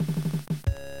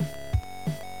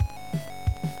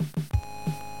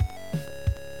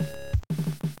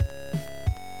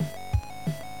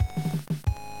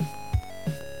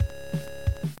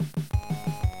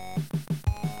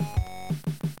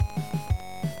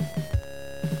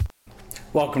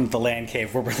Welcome to the Land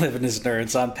Cave, where we're living as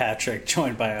nerds. I'm Patrick,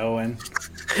 joined by Owen.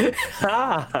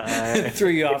 Hi. Threw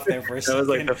you off there for a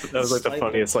second. That was like the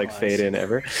funniest fade in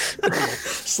ever.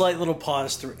 Slight little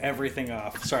pause, threw everything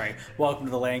off. Sorry. Welcome to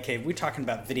the Land Cave. We're talking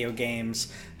about video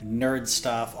games, nerd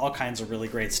stuff, all kinds of really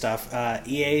great stuff.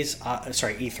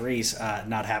 E3's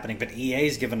not happening, but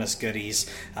EA's giving us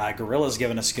goodies. Guerrilla's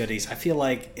giving us goodies. I feel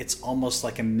like it's almost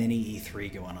like a mini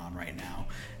E3 going on right now.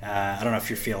 I don't know if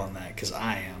you're feeling that, because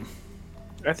I am.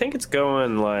 I think it's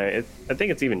going I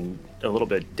think it's even a little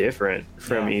bit different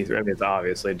from E3. I mean, it's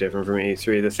obviously different from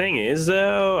E3. The thing is,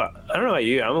 though, I don't know about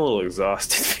you, I'm a little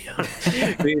exhausted, to be honest,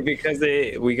 because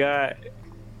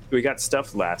we got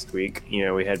stuff last week. You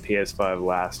know, we had PS5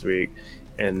 last week,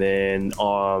 and then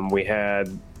we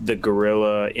had the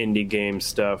Guerrilla indie game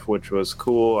stuff, which was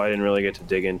cool. I didn't really get to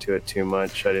dig into it too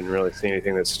much. I didn't really see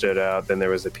anything that stood out. Then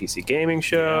there was the PC gaming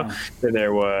show. Yeah. Then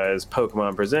there was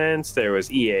Pokemon Presents. There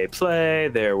was EA Play.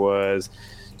 There was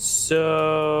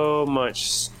so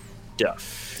much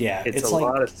stuff. Yeah, it's a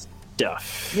lot of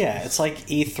stuff. Yeah, it's like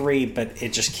E3, but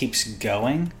it just keeps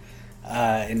going.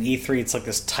 In E3, it's like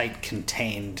this tight,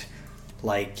 contained,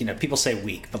 people say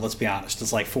week, but let's be honest,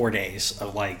 it's like 4 days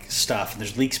of stuff, and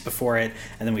there's leaks before it,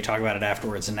 and then we talk about it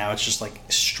afterwards, and now it's just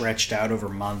stretched out over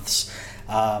months.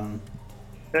 I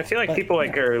feel like people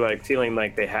are feeling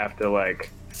like they have to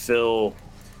fill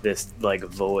this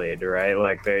void, right?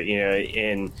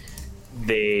 And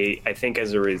I think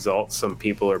as a result, some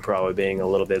people are probably being a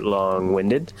little bit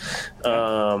long-winded,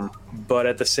 but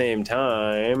at the same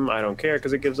time, I don't care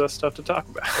because it gives us stuff to talk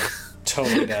about.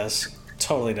 Totally does.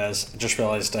 Totally does. Just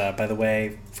realized, by the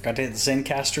way, forgot to hit the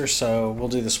Zencastr, so we'll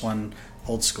do this one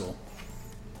old school.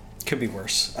 Could be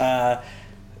worse. I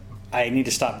need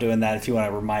to stop doing that if you want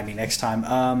to remind me next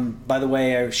time. By the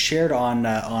way, I shared on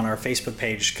our Facebook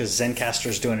page, because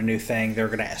Zencastr's doing a new thing. They're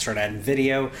going to start adding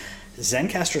video.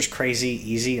 Zencastr's crazy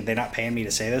easy, and they're not paying me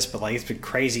to say this, but it's been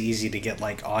crazy easy to get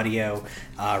audio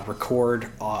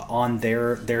record on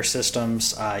their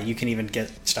systems. You can even get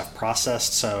stuff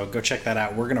processed, so go check that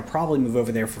out. We're gonna probably move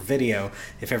over there for video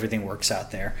if everything works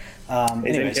out there. Hey,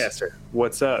 Zencaster,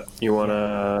 what's up? You want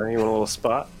a little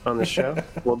spot on the show?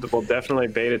 We'll definitely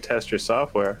beta test your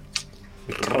software.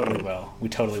 We totally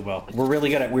will. We're really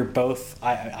good at. We're both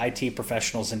IT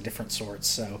professionals in different sorts,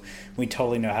 so we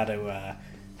totally know how to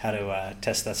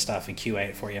test that stuff and QA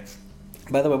it for you.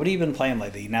 By the way, what have you been playing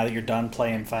lately? Now that you're done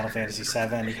playing Final Fantasy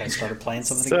VII, you kind of started playing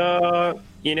something again? So,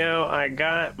 I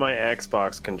got my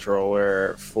Xbox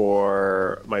controller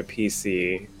for my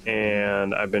PC,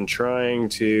 and I've been trying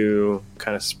to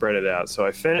kind of spread it out. So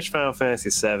I finished Final Fantasy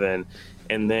VII,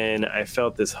 and then I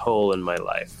felt this hole in my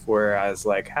life where I was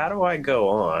like, how do I go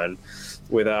on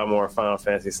without more Final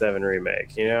Fantasy VII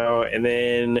Remake, And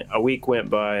then a week went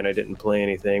by and I didn't play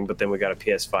anything, but then we got a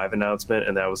PS5 announcement,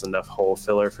 and that was enough hole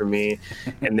filler for me.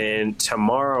 And then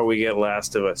tomorrow we get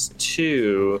Last of Us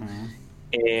 2,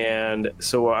 and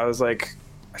so I was like,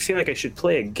 I feel like I should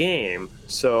play a game.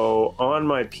 So on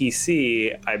my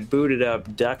PC, I booted up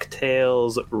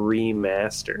DuckTales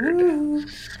Remastered.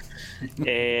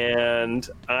 And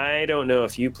I don't know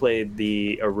if you played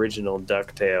the original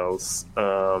DuckTales.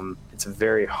 It's a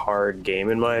very hard game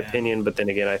in my opinion, but then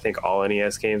again, I think all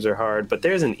NES games are hard. But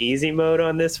there's an easy mode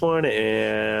on this one,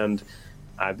 and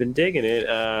I've been digging it.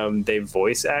 They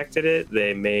voice acted it.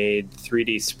 They made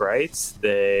 3D sprites.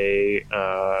 They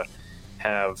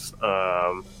have...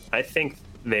 I think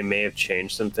they may have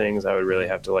changed some things. I would really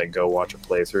have to go watch a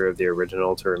playthrough of the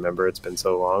original to remember. It's been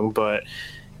so long, but...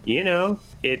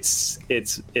 it's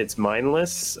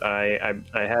mindless. I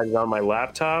had it on my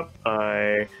laptop.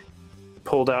 I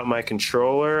pulled out my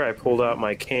controller. I pulled out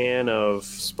my can of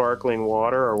sparkling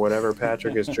water or whatever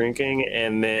Patrick is drinking,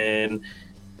 and then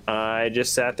I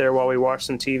just sat there while we watched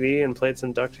some TV and played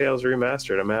some DuckTales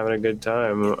Remastered. I'm having a good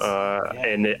time,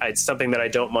 and it's something that I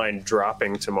don't mind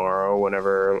dropping tomorrow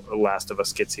whenever Last of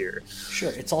Us gets here.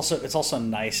 Sure, it's also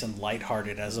nice and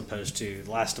lighthearted as opposed to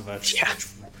Last of Us. Yeah. Which,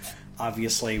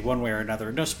 obviously, one way or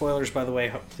another. No spoilers, by the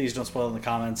way. Please don't spoil in the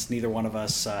comments. Neither one of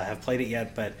us have played it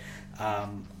yet, but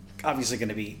obviously going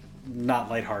to be not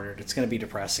lighthearted. It's going to be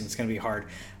depressing. It's going to be hard.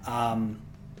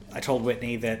 I told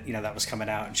Whitney that that was coming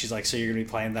out, and she's like, "So you're going to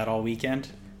be playing that all weekend?"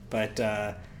 But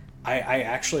I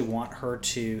actually want her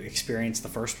to experience the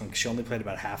first one because she only played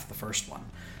about half the first one.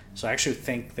 So I actually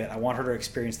think that I want her to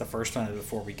experience the first one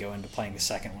before we go into playing the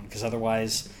second one, because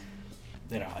otherwise,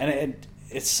 and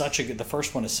it's such a good. The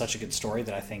first one is such a good story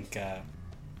that I think,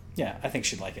 I think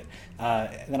she'd like it.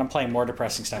 And then I'm playing more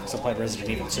depressing stuff because I played Resident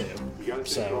Evil 2.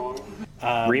 So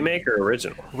Remake or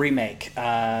original? Remake,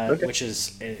 Okay. which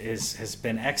has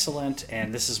been excellent,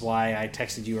 and this is why I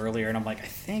texted you earlier, and I'm like, I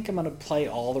think I'm going to play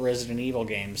all the Resident Evil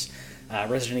games.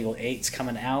 Resident Evil 8's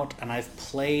coming out, and I've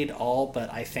played all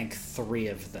but I think 3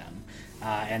 of them.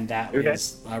 And that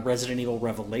is Resident Evil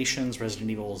Revelations, Resident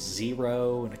Evil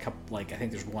 0, and a couple, like, I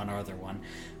think there's one other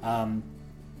one.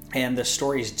 And the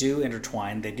stories do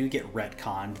intertwine. They do get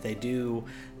retconned. They do,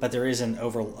 but there is an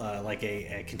like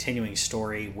a continuing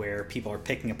story where people are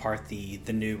picking apart the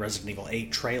new Resident Evil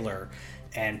 8 trailer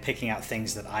and picking out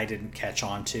things that I didn't catch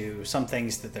on to. Some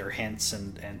things that they're hints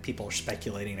and people are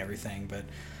speculating and everything. But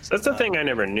so that's the thing I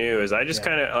never knew is I just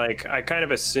kind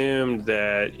of assumed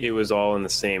that it was all in the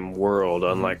same world,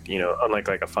 unlike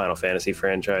like a Final Fantasy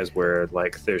franchise where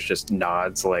like there's just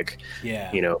nods like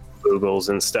Googles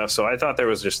and stuff. So I thought there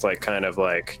was just like kind of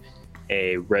like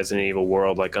a Resident Evil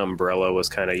world, like Umbrella was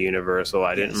kind of universal.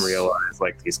 I didn't realize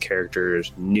like these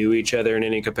characters knew each other in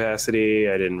any capacity.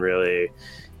 I didn't really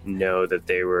know that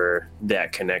they were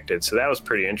that connected, so that was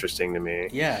pretty interesting to me.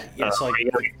 So like, are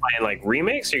you gonna be playing like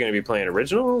remakes? You're gonna be playing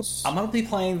originals? I'm gonna be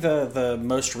playing the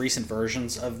most recent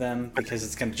versions of them because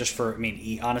it's gonna just for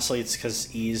honestly it's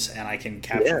because ease, and I can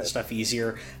capture the stuff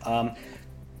easier.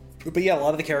 But yeah, a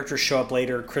lot of the characters show up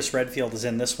later. Chris Redfield is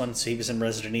in this one, so he was in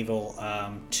Resident Evil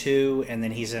 2, and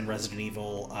then he's in Resident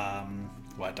Evil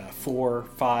 4,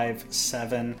 5,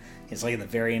 7. He's like in the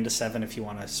very end of 7 if you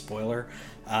want a spoiler.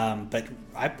 But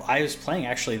I was playing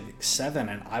actually 7,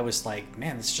 and I was like,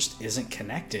 man, this just isn't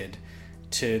connected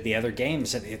to the other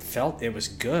games. It was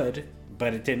good,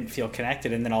 but it didn't feel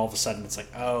connected. And then all of a sudden it's like,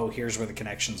 oh, here's where the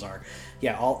connections are.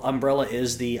 Yeah, Umbrella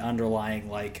is the underlying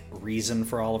like reason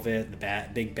for all of it, the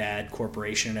big bad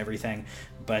corporation and everything.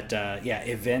 But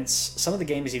events. Some of the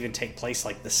games even take place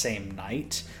like the same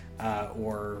night,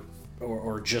 or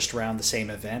just around the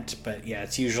same event. But yeah,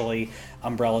 it's usually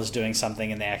Umbrella's doing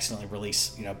something and they accidentally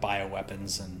release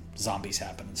bioweapons and zombies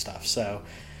happen and stuff. So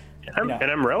and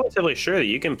I'm relatively sure that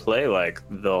you can play like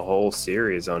the whole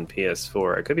series on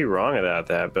PS4. I could be wrong about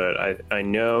that, but I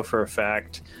know for a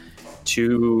fact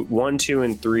 1, 2,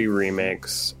 and 3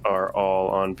 remakes are all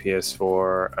on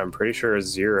PS4. I'm pretty sure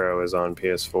 0 is on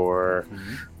PS4.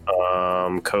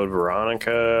 Code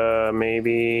Veronica,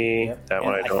 maybe. Yep. That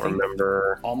one I don't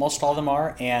remember. Almost all of them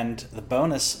are, and the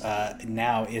bonus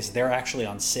now is they're actually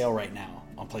on sale right now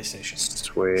on PlayStation.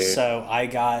 Sweet. So I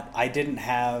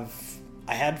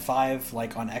had 5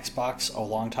 like on Xbox a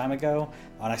long time ago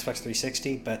on Xbox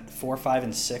 360, but 4, 5,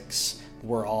 and 6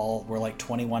 were like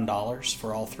 $21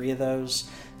 for all 3 of those.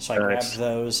 So I grabbed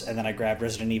those, and then I grabbed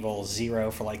Resident Evil 0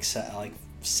 for like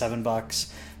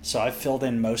 $7. So I've filled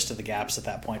in most of the gaps at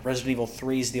that point. Resident Evil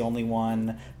 3 is the only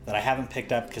one that I haven't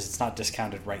picked up because it's not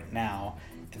discounted right now.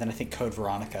 And then I think Code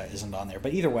Veronica isn't on there.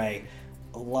 But either way,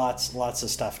 lots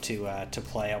of stuff to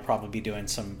play. I'll probably be doing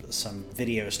some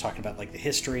videos talking about like the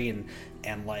history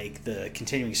and like the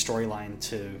continuing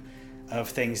storyline of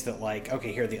things that like,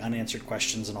 okay, here are the unanswered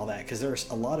questions and all that. Because there's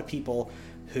a lot of people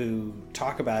who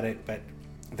talk about it, but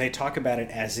they talk about it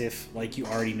as if like you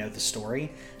already know the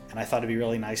story. And I thought it'd be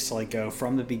really nice to like go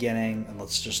from the beginning and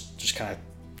let's just kind of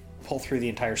pull through the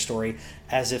entire story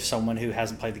as if someone who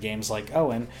hasn't played the game's like,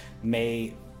 oh, and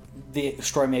the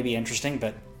story may be interesting,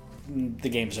 but the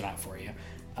games are not for you.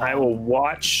 I will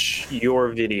watch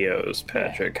your videos,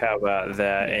 Patrick. How about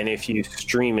that? And if you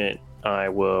stream it, I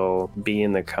will be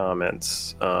in the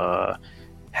comments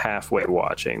halfway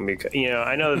watching, because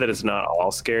I know that it's not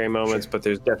all scary moments, but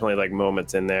there's definitely like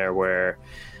moments in there where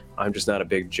I'm just not a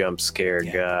big jump scare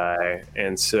guy,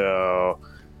 and so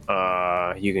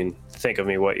you can think of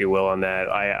me what you will on that.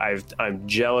 I'm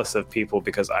jealous of people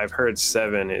because I've heard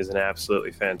 7 is an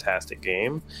absolutely fantastic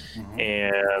game,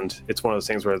 and it's one of those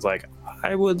things where it's like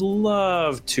I would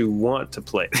love to want to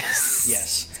play this.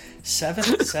 Yes,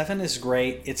 7 is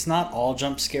great. It's not all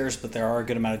jump scares, but there are a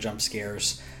good amount of jump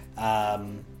scares.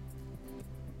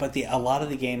 But a lot of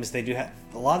the games, they do have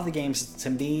a lot of the games.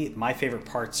 To me, my favorite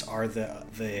parts are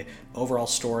the overall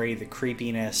story, the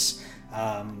creepiness,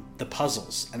 the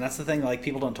puzzles, and that's the thing. Like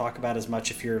people don't talk about as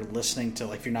much if you're listening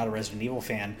to if you're not a Resident Evil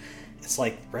fan. It's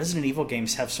like Resident Evil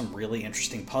games have some really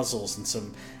interesting puzzles and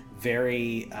some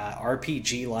very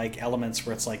RPG-like elements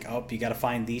where it's like, oh, you got to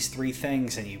find these 3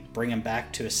 things and you bring them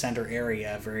back to a center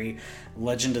area, very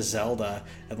Legend of Zelda,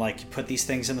 and like you put these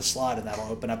things in the slot and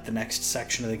that'll open up the next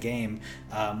section of the game,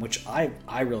 which I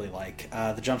really like.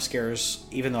 The jump scares,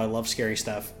 even though I love scary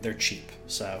stuff, they're cheap.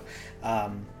 So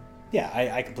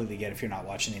I completely get it if you're not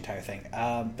watching the entire thing.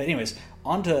 But anyways,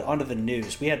 onto the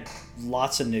news. We had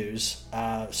lots of news.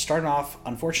 Starting off,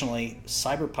 unfortunately,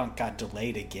 Cyberpunk got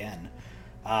delayed again.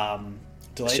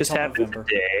 Delayed just till happened November.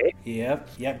 today.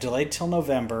 Yep. Delayed till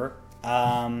November.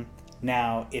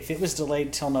 Now, if it was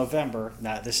delayed till November,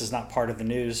 now this is not part of the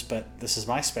news, but this is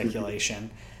my speculation,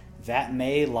 that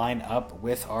may line up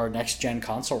with our next-gen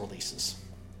console releases.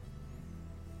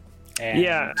 And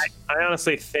Yeah, I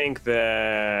honestly think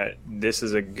that this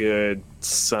is a good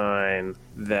sign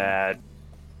that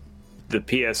the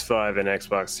PS5 and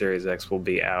Xbox Series X will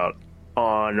be out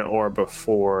on or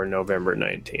before November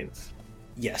 19th.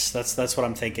 Yes, that's what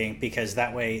I'm thinking, because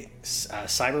that way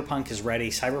Cyberpunk is ready.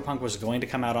 Cyberpunk was going to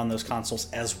come out on those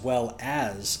consoles as well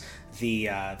as the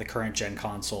current gen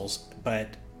consoles,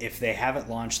 but if they have it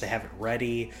launched, they have it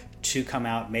ready to come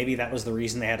out. Maybe that was the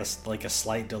reason they had a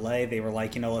slight delay. They were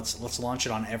like, let's launch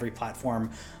it on every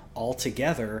platform all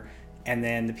together, and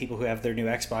then the people who have their new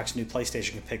Xbox, new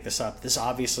PlayStation can pick this up. This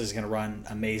obviously is going to run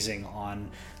amazing on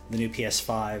the new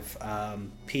PS5.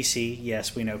 PC,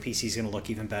 yes, we know PC is going to look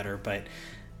even better, but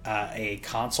a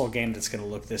console game that's going to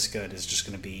look this good is just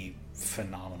going to be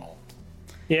phenomenal.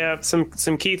 Yeah,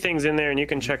 some key things in there, and you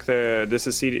can check this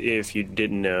is CD, if you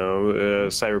didn't know,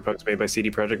 Cyberpunk's made by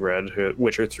CD Projekt Red,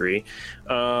 Witcher 3.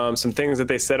 Some things that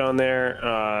they said on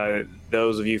there,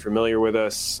 those of you familiar with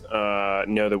us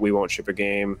know that we won't ship a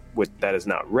game that is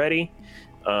not ready.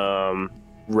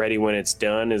 Ready when it's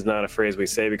done is not a phrase we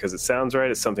say because it sounds right.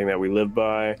 It's something that we live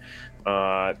by.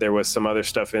 There was some other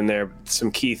stuff in there,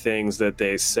 some key things that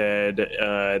they said.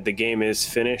 The game is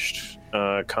finished,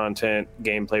 content,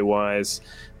 gameplay-wise.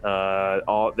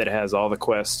 All that has all the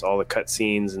quests, all the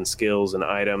cutscenes and skills and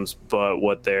items. But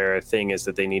what their thing is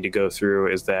that they need to go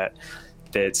through is that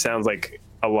it sounds like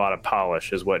a lot of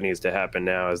polish is what needs to happen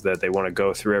now. Is that they want to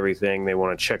go through everything. They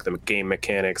want to check the game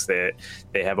mechanics. They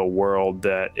have a world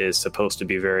that is supposed to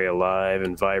be very alive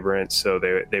and vibrant. So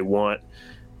they want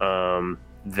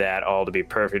that all to be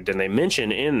perfect. And they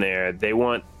mention in there they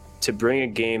want to bring a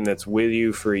game that's with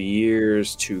you for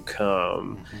years to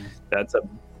come. Mm-hmm. That's a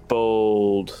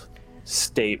bold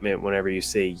statement whenever you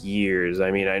say years.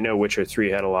 I mean, I know Witcher 3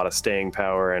 had a lot of staying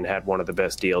power and had one of the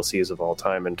best DLCs of all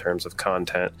time in terms of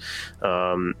content.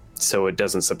 So it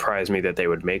doesn't surprise me that they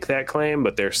would make that claim,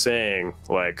 but they're saying,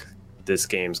 like, this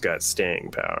game's got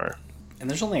staying power. And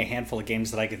there's only a handful of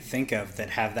games that I could think of that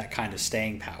have that kind of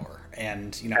staying power.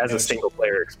 And as a single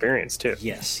player experience too.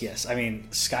 Yes. I mean,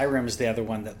 Skyrim is the other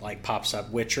one that like pops up.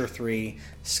 Witcher 3,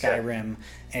 Skyrim,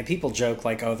 and people joke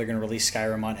like, "Oh, they're going to release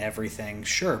Skyrim on everything."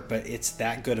 Sure, but it's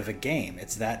that good of a game.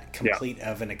 It's that complete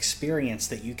of an experience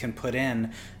that you can put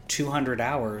in 200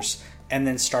 hours and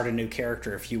then start a new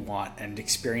character if you want and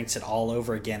experience it all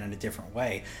over again in a different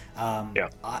way.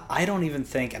 I don't even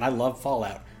think, and I love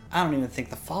Fallout, I don't even think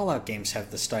the Fallout games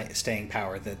have the staying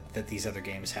power that these other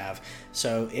games have.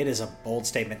 So it is a bold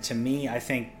statement. To me, I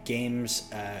think games,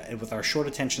 with our short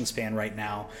attention span right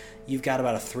now, you've got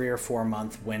about a 3 or 4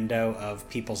 month window of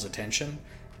people's attention,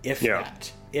 if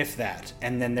that,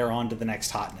 and then they're on to the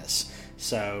next hotness.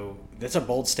 So that's a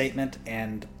bold statement,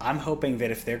 and I'm hoping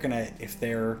that if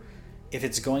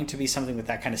it's going to be something with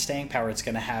that kind of staying power, it's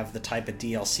going to have the type of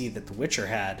DLC that The Witcher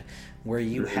had, where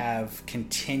you have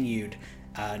continued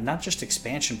not just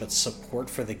expansion but support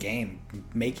for the game,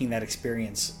 making that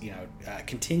experience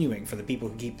continuing for the people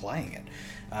who keep playing it.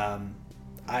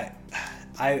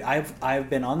 I've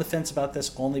been on the fence about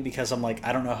this only because I'm like,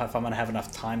 I don't know if I'm going to have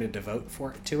enough time to devote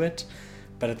to it,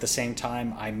 but at the same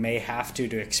time I may have to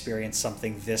experience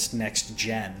something this next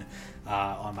gen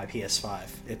on my PS5.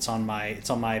 It's on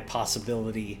my possible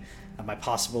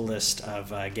list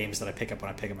of games that I pick up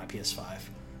when I pick up my PS5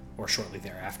 or shortly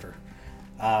thereafter.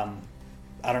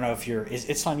 I don't know if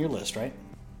it's on your list, right?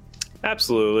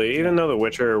 Absolutely. Even though The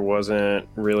Witcher wasn't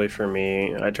really for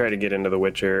me, I tried to get into The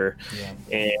Witcher,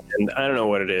 and I don't know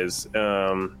what it is.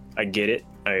 I get it.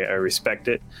 I respect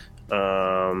it.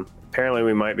 Apparently,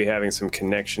 we might be having some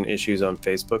connection issues on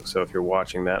Facebook, so if you're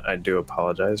watching that, I do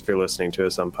apologize. If you're listening to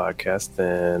us on podcast,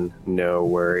 then no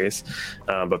worries.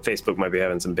 But Facebook might be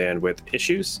having some bandwidth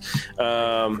issues.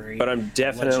 But I'm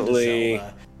definitely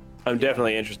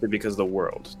interested because of the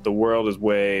world. The world is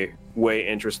way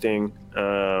interesting.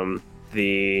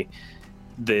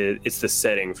 It's the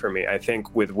setting for me. I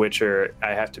think with Witcher,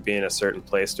 I have to be in a certain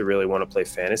place to really want to play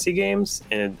fantasy games,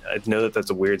 and I know that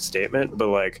that's a weird statement, but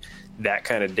like that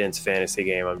kind of dense fantasy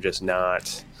game, I'm just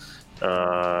not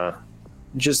as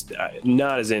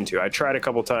into. I tried a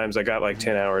couple times. I got like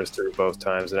 10 hours through both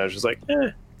times, and I was just like,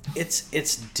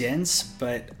 It's dense,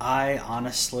 but I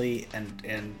honestly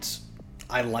and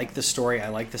I like the story. I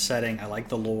like the setting. I like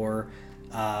the lore.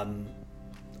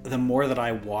 the more that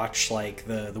I watch like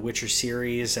the Witcher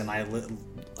series, and I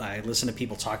listen to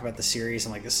people talk about the series,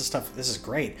 and like, this is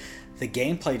great. The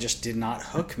gameplay just did not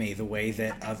hook me the way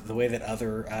that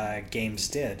other games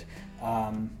did.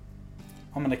 I'm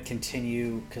gonna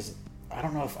continue because I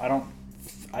don't know if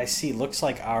I see, looks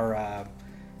like our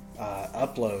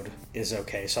upload is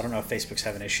okay, so I don't know if Facebook's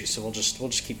having issues, so we'll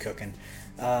just keep cooking.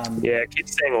 Yeah, it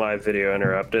keeps saying live video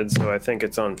interrupted, so I think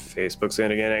it's on Facebook's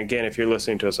end again. Again, if you're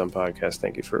listening to us on podcast,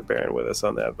 thank you for bearing with us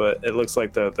on that, but it looks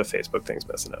like the Facebook thing's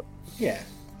messing up. Yeah.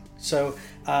 So,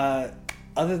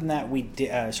 other than that, we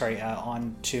did.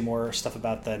 On to more stuff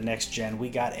about the next gen. We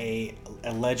got a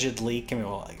alleged leak. I mean,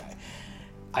 well,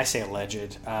 I say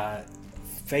alleged.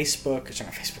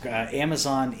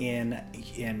 Amazon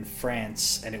in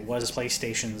France, and it was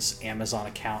PlayStation's Amazon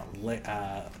account,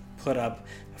 put up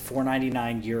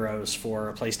 €4.99 for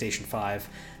a PlayStation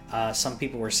 5. Some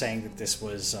people were saying that this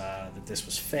was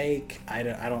fake. I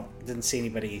didn't see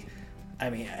anybody. I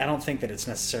mean, I don't think that it's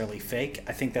necessarily fake.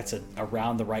 I think that's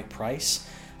around the right price.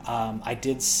 I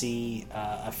did see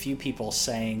a few people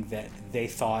saying that they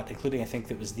thought, including I think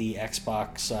it was the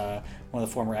Xbox, one of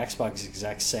the former Xbox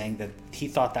execs, saying that he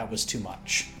thought that was too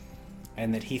much,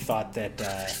 and that he thought that,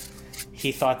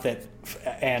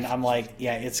 and I'm like,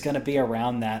 yeah, it's going to be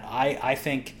around that. I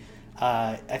think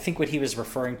what he was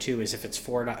referring to is if it's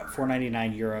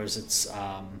 €4.99, it's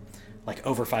like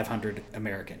over 500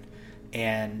 American.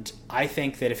 And I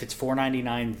think that if it's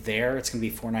 $4.99 there, it's going to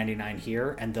be $4.99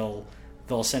 here, and they'll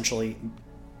essentially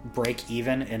break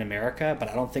even in America. But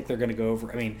I don't think they're going to go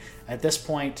over. I mean, at this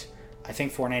point, I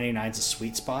think $4.99 is a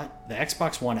sweet spot. The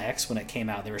Xbox One X, when it came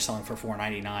out, they were selling for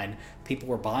 $4.99. People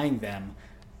were buying them,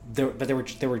 but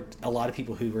there were a lot of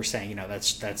people who were saying,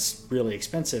 that's really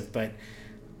expensive. But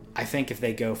I think if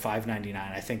they go $5.99,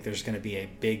 I think there's going to be a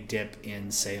big dip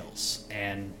in sales.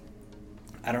 And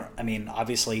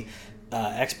obviously,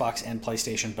 Xbox and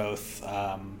PlayStation both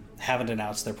haven't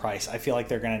announced their price. I feel like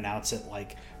they're going to announce it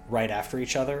like right after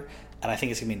each other, and I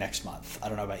think it's going to be next month. I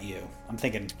don't know about you. I'm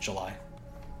thinking July.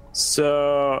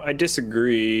 So I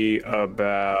disagree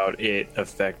about it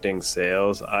affecting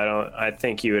sales. I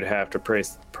think you would have to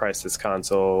price this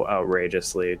console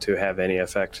outrageously to have any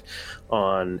effect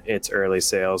on its early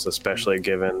sales, especially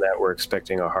given that we're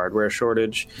expecting a hardware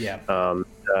shortage. Yeah.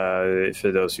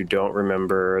 For those who don't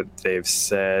remember, they've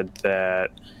said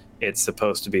that it's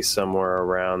supposed to be somewhere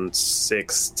around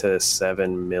 6 to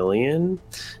 7 million.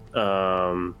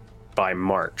 By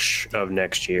March of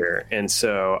next year, and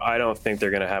so I don't think they're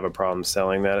going to have a problem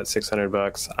selling that at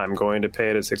 $600. I'm going to pay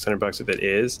it at $600 if it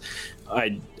is.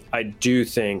 I do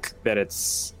think that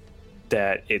it's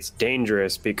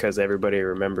dangerous because everybody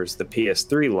remembers the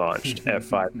PS3 launched at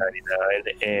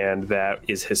 $599, and that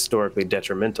is historically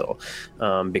detrimental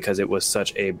because it was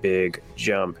such a big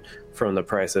jump from the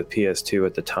price of PS2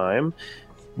 at the time.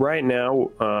 Right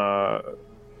now,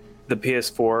 the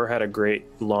PS4 had a great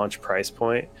launch price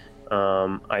point.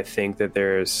 I think that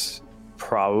there's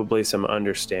probably some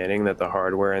understanding that the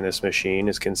hardware in this machine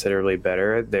is considerably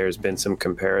better. There's been some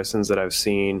comparisons that I've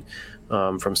seen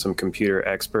from some computer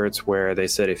experts where they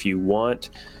said if you want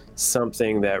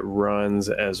something that runs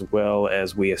as well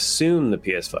as we assume the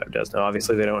PS5 does. Now,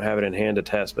 obviously, they don't have it in hand to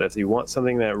test, but if you want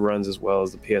something that runs as well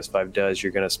as the PS5 does,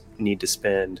 you're going to need to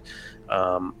spend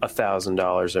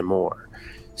 $1,000 or more.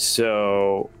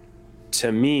 So,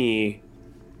 to me,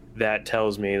 that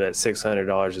tells me that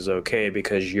 $600 is okay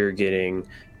because you're getting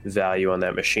value on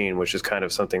that machine, which is kind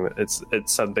of something that it's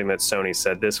something that Sony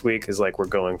said this week is like we're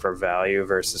going for value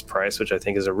versus price, which I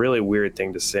think is a really weird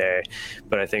thing to say,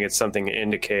 but I think it's something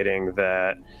indicating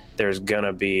that there's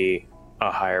gonna be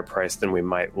a higher price than we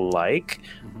might like.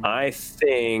 Mm-hmm. I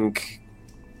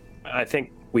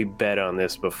think we bet on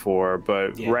this before,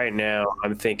 but right now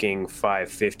I'm thinking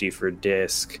 $550 for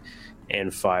disc and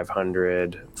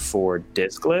 $500 for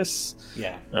discless.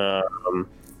 Yeah.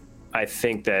 I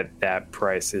think that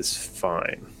price is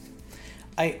fine.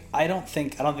 I don't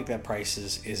think that price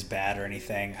is bad or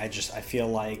anything. I feel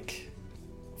like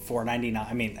 $4.99.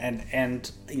 I mean,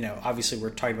 and obviously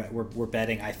we're talking about we're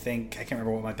betting. I can't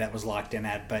remember what my bet was locked in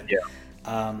at, but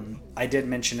I did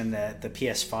mention in the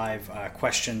PS5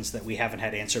 questions that we haven't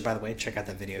had answered. By the way, check out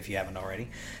that video if you haven't already,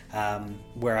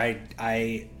 where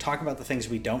I talk about the things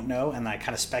we don't know, and I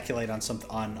kind of speculate on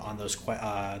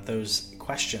those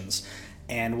questions.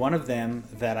 And one of them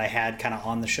that I had kind of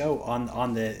on the show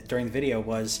during the video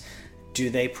was, do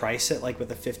they price it like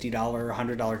with a $50 or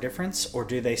 $100 difference, or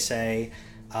do they say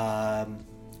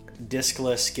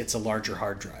diskless gets a larger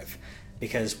hard drive?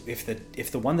 Because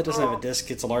if the one that doesn't have a disc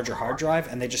gets a larger hard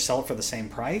drive and they just sell it for the same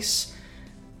price,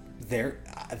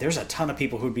 there's a ton of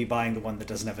people who'd be buying the one that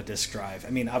doesn't have a disk drive. I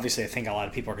mean, obviously, I think a lot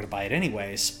of people are going to buy it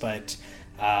anyways, but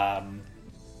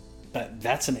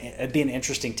it'd be an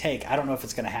interesting take. I don't know if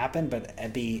it's going to happen, but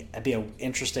it'd be an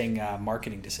interesting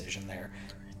marketing decision there.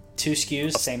 2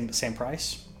 SKUs, same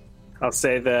price. I'll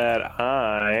say that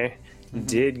I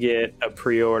did get a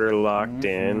pre-order locked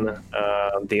in.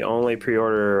 The only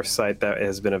pre-order site that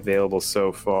has been available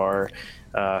so far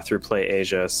through Play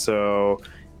Asia. So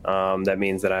that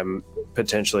means that I'm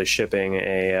potentially shipping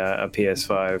a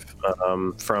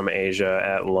PS5 from Asia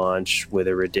at launch with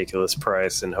a ridiculous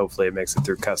price, and hopefully it makes it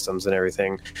through customs and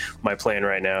everything. My plan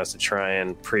right now is to try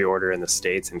and pre-order in the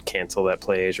States and cancel that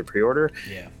Play Asia pre-order.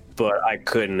 Yeah. But I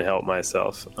couldn't help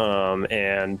myself.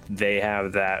 And they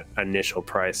have that initial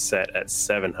price set at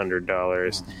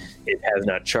 $700. It has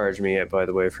not charged me yet, by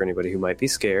the way, for anybody who might be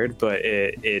scared, but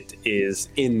it is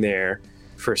in there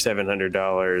for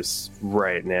 $700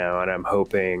 right now, and I'm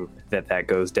hoping that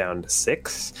goes down to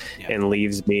 $600 and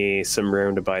leaves me some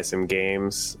room to buy some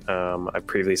games. I have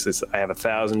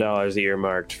 $1,000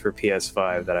 earmarked for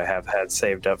PS5 that I have had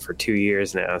saved up for 2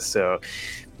 years now. So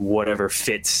whatever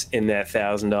fits in that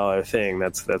 $1,000 thing,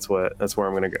 that's where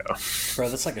I'm gonna go. Bro,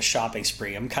 that's like a shopping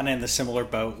spree. I'm kind of in the similar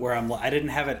boat where I didn't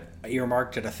have it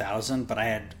earmarked at 1,000, but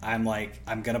I'm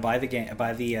gonna buy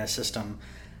the system.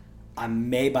 I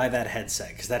may buy that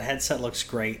headset because that headset looks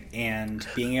great, and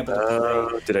being able to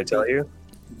play. Did I tell you?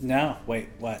 No, wait,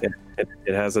 what? It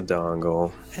has a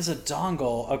dongle. It has a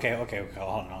dongle. Okay,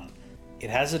 hold on. It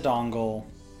has a dongle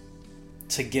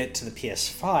to get to the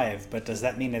PS5, but does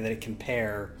that mean that it can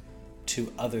pair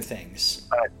to other things?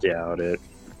 I doubt it.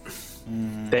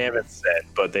 They haven't said,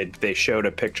 but they showed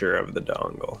a picture of the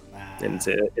dongle. And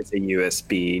it's a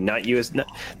USB, not a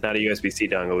USB-C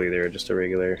dongle either, just a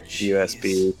regular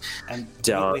USB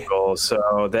dongle.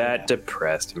 So that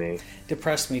depressed me.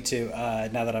 Depressed me too.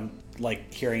 Now that I'm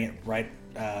like hearing it right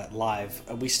live,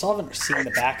 we still haven't seen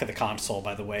the back of the console,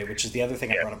 by the way, which is the other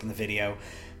thing I brought up in the video.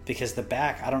 Because the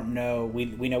back, I don't know. We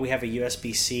know we have a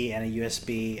USB-C and a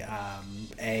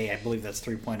USB-A. I believe that's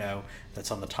 3.0.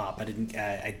 That's on the top.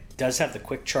 It does have the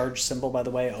quick charge symbol, by the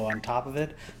way, on top of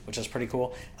it, which is pretty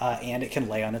cool. And it can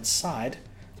lay on its side,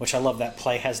 which I love. That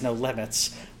Play has no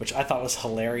limits, which I thought was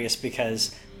hilarious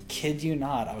because, kid you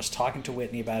not, I was talking to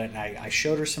Whitney about it, and I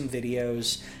showed her some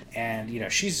videos, and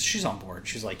she's on board.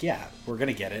 She's like, yeah, we're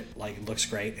gonna get it. Like, it looks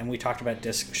great. And we talked about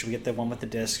disc. Should we get the one with the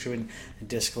disc? Should we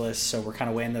discless? So we're kind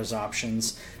of weighing those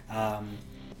options,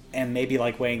 and maybe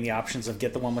like weighing the options of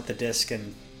get the one with the disc,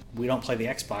 and we don't play the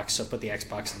Xbox, so put the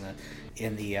Xbox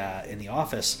in the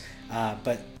office.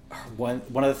 But one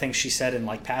of the things she said in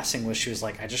like passing was, she was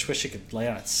like, I just wish it could lay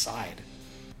on its side.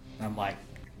 And I'm like,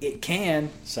 it can,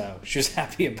 so she was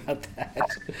happy about that.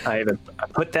 I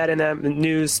put that in that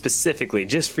news specifically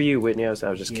just for you, Whitney. I was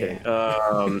just kidding.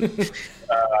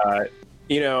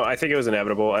 I think it was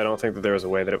inevitable. I don't think that there was a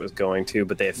way that it was going to,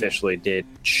 but they officially did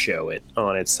show it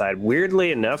on its side.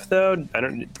 Weirdly enough, though,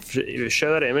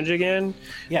 show that image again.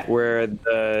 Yeah. Where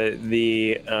do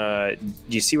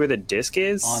you see where the disc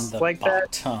is? On the like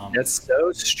bottom. That's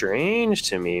so strange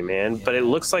to me, man. Yeah. But it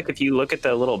looks like if you look at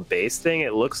the little base thing,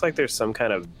 it looks like there's some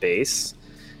kind of base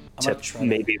to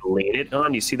maybe lean it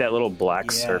on. You see that little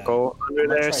black circle under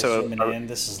there? So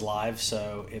this is live,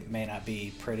 so it may not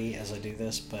be pretty as I do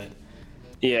this, but.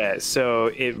 Yeah, so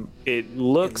it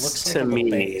looks to like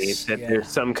me that there's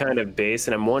some kind of base,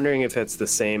 and I'm wondering if it's the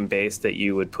same base that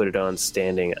you would put it on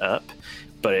standing up,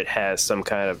 but it has some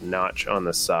kind of notch on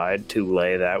the side to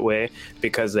lay that way,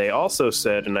 because they also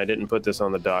said, and I didn't put this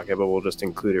on the docket, but we'll just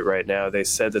include it right now, they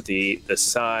said that the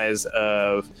size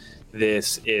of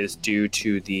this is due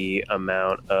to the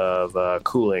amount of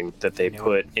cooling that they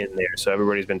put in there. So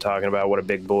everybody's been talking about what a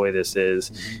big boy this is.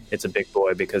 It's a big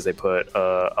boy because they put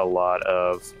a lot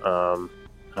of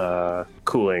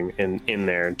cooling in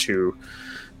there to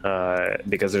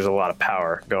because there's a lot of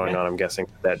power going on, I'm guessing,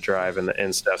 that drive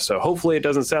and stuff. So hopefully it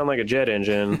doesn't sound like a jet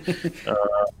engine.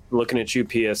 Looking at you,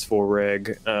 PS4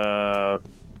 rig.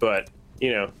 But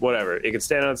whatever. It can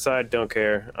stand outside. Don't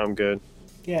care. I'm good.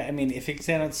 Yeah, I mean, if it can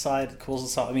stand on its side, cools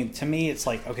itself. I mean, to me, it's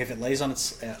like, okay, if it lays on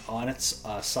its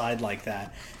side like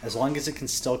that, as long as it can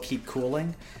still keep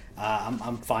cooling,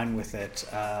 I'm fine with it.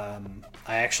 I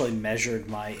actually measured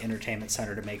my entertainment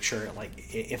center to make sure, like,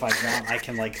 if I want, I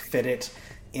can like fit it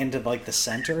into like the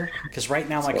center. Because right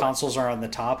now my consoles are on the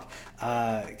top.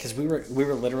 Because we were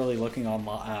literally looking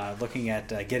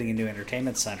at getting a new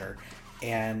entertainment center,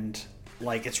 and.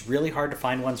 Like, it's really hard to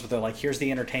find ones where they're like, here's the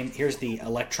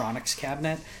electronics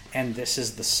cabinet, and this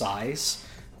is the size,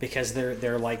 because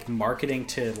they're like marketing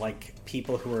to like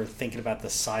people who are thinking about the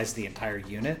size of the entire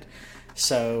unit.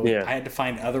 So Yeah. I had to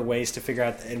find other ways to figure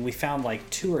out, and we found like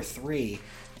 2 or 3,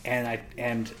 and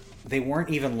they weren't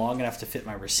even long enough to fit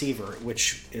my receiver,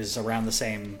 which is around the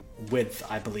same width,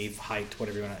 I believe, height,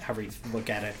 whatever you want to, however you look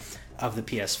at it, of the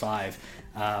PS5.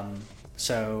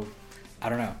 So I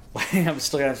don't know. I'm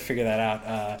still gonna have to figure that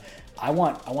out. I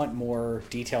want more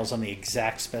details on the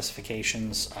exact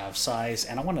specifications of size,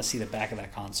 and I want to see the back of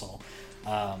that console.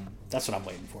 That's what I'm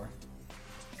waiting for.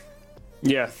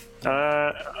 Yeah,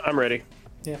 I'm ready.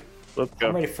 Yeah, Let's go.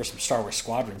 I'm ready for some Star Wars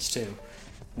Squadrons too.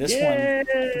 This Yeah!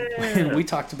 one, we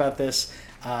talked about this.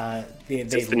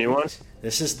 Is this the new one?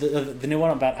 This is the new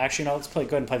one. About actually, no. Let's go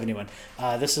ahead and play the new one.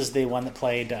 This is the one that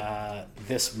played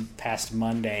this past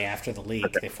Monday after the leak.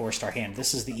 Okay. They forced our hand.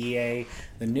 This is the EA,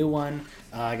 the new one.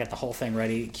 I got the whole thing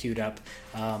ready, queued up.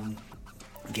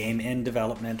 Game in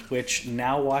development. Which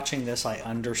now watching this, I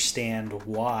understand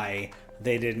why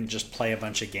they didn't just play a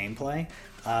bunch of gameplay.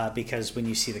 Because when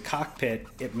you see the cockpit,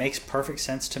 it makes perfect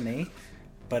sense to me.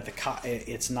 But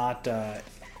it's not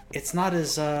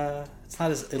as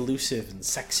elusive and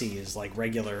sexy as like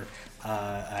regular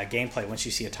gameplay. Once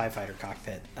you see a TIE fighter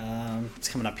cockpit, it's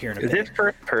coming up here in a bit. Is it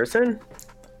first person?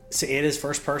 So it is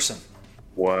first person.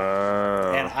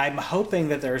 Wow. And I'm hoping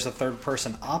that there's a third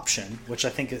person option, which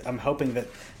I'm hoping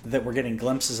that we're getting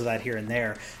glimpses of that here and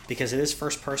there, because it is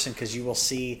first person, because you will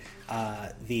see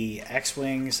the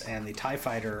X-Wings and the TIE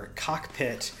fighter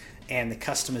cockpit and the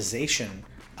customization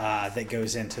that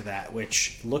goes into that,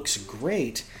 which looks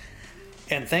great.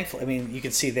 And thankfully, I mean, you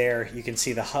can see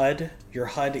the HUD. Your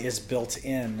HUD is built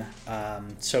in.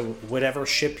 So whatever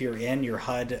ship you're in, your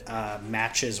HUD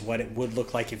matches what it would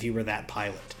look like if you were that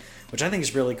pilot, which I think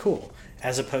is really cool,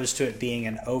 as opposed to it being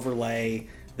an overlay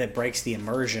that breaks the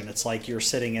immersion. It's like you're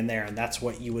sitting in there, and that's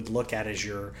what you would look at as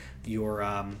your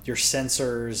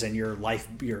sensors and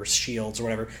your shields or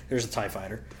whatever. There's a TIE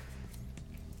fighter.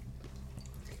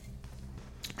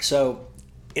 So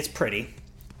it's pretty,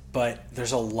 but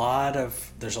there's a lot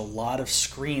of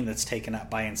screen that's taken up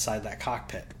by inside that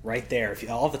cockpit right there. If you,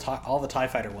 all the TIE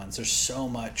fighter ones, there's so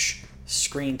much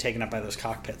screen taken up by those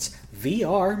cockpits.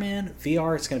 VR, man,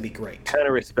 VR, it's going to be great. Kind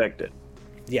of respect it.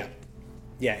 Yeah.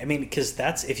 I mean, because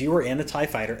if you were in a TIE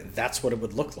fighter, that's what it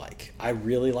would look like. I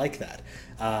really like that.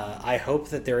 I hope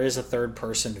that there is a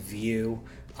third-person view,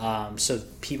 so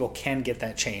people can get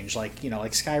that change. Like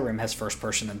Skyrim has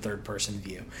first-person and third-person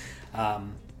view.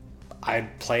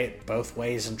 I'd play it both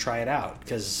ways and try it out,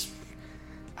 because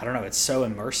I don't know, it's so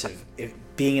immersive.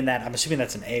 Being in that, I'm assuming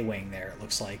that's an A wing there. It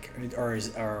looks like, or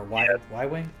Y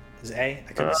wing is A.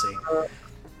 I couldn't see.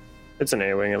 It's an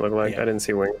A wing. It looked like. Yeah. I didn't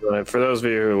see wings on it. For those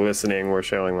of you who are listening, we're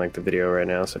showing like the video right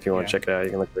now. So if you want to check it out, you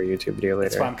can look for a YouTube video later.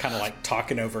 That's why I'm kind of like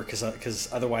talking over, because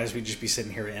otherwise we'd just be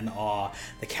sitting here in awe.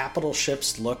 The capital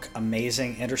ships look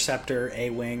amazing. Interceptor, A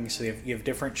wing. So you have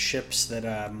different ships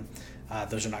that.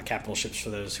 Those are not capital ships for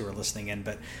those who are listening in,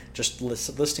 but just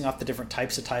listing off the different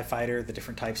types of TIE fighter, the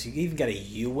different types. You even got a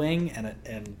U-wing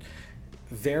and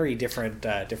very different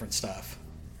stuff.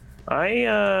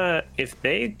 If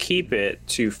they keep it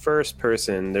to first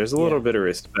person, there's a little bit of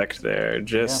respect there,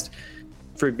 just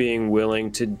for being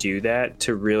willing to do that,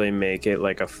 to really make it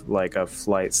like a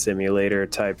flight simulator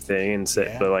type thing, and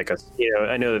but like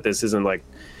I know that this isn't like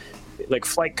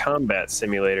flight combat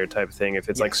simulator type thing. If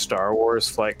it's like Star Wars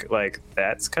flight, like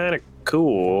that's kind of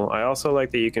cool. I also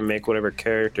like that you can make whatever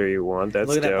character you want. That's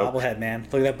look at dope. That bobblehead, man.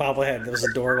 Look at that bobblehead. That was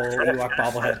adorable Ewok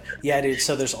bobblehead. Yeah, dude.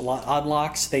 So there's a lot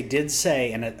unlocks. They did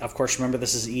say, and of course, remember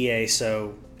this is EA,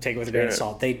 so take it with a grain of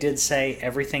salt. They did say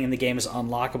everything in the game is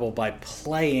unlockable by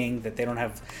playing. That they don't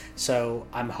have. So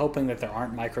I'm hoping that there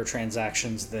aren't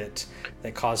microtransactions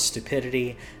that cause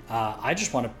stupidity. I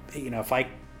just want to,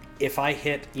 if I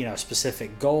hit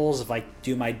specific goals, if I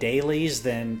do my dailies,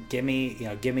 then give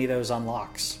me those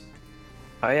unlocks.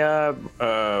 I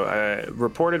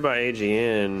reported by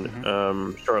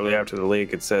AGN shortly after the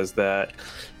leak. It says that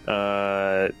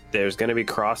there's going to be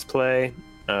crossplay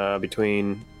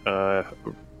between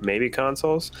maybe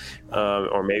consoles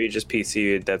or maybe just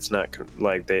PC. That's not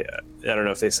like I don't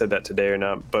know if they said that today or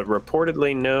not, but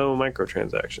reportedly no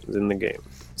microtransactions in the game.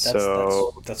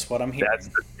 That's what I'm hearing. That's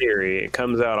the theory. It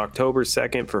comes out October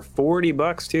 2nd for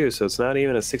 $40 too, so it's not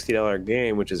even a $60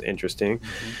 game, which is interesting.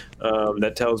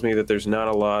 That tells me that there's not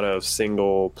a lot of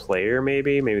single player.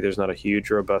 Maybe there's not a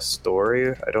huge robust story.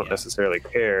 I don't necessarily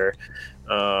care,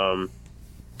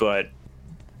 but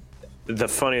the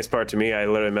funniest part to me, I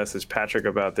literally messaged Patrick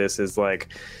about this, is like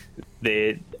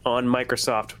they on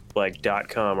Microsoft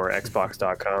 .com or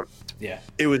Xbox.com. Yeah,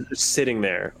 it was just sitting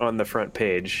there on the front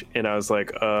page, and I was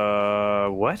like,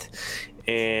 what?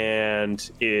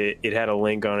 and it had a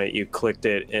link on it. You clicked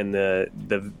it, and the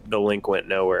link went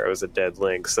nowhere. It was a dead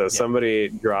link. So somebody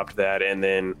dropped that, and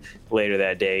then later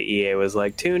that day, EA was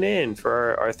like, "Tune in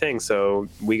for our thing." So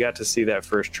we got to see that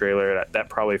first trailer. That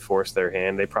probably forced their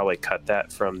hand. They probably cut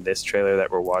that from this trailer that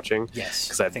we're watching. Yes,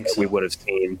 because I think we would have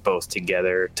seen both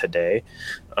together today.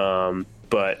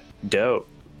 But dope,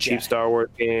 cheap Star Wars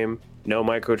game. No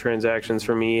microtransactions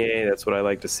from EA. That's what I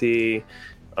like to see.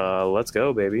 Let's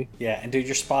go, baby. Yeah, and dude,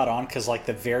 you're spot on, because like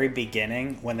the very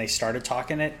beginning when they started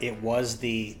talking it was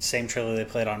the same trailer they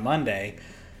played on Monday,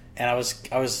 and I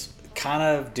was kind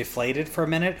of deflated for a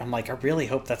minute. I'm like, I really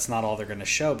hope that's not all they're going to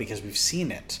show, because we've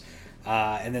seen it.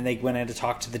 And then they went in to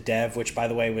talk to the dev, which by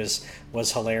the way was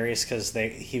hilarious, because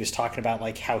he was talking about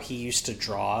like how he used to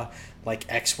draw like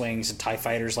X-Wings and TIE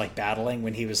fighters like battling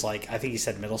when he was like, I think he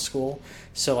said middle school.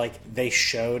 So like they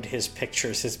showed his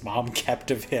pictures his mom kept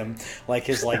of him, like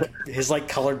his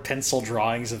colored pencil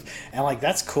drawings of, and like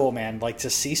that's cool, man. Like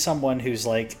to see someone who's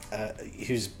like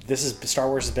Star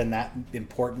Wars has been that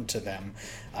important to them.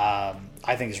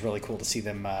 I think it's really cool to see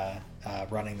them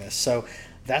running this. So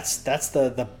that's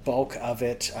the bulk of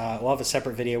it. We'll have a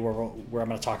separate video where I'm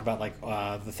going to talk about like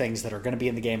the things that are going to be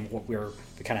in the game, what we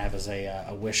kind of have as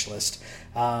a wish list,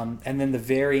 and then the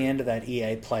very end of that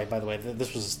EA play. By the way,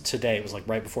 this was today. It was like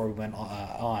right before we went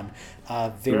on.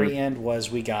 Very end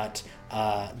was we got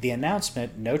the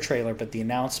announcement, no trailer, but the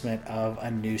announcement of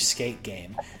a new Skate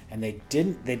game. And I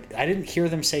didn't hear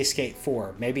them say Skate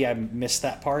 4. Maybe I missed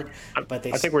that part, but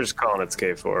I think we're just calling it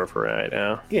Skate 4 for right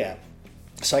now. Yeah.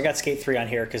 So I got Skate 3 on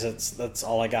here because that's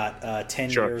all I got. 10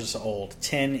 years old.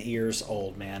 10 years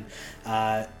old, man.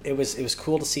 It was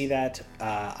cool to see that.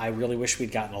 I really wish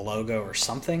we'd gotten a logo or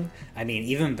something. I mean,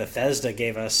 even Bethesda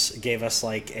gave us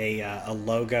like a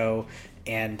logo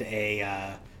and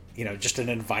a just an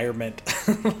environment.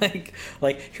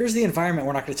 like here's the environment.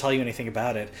 We're not going to tell you anything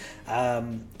about it.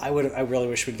 I really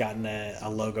wish we'd gotten a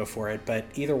logo for it, but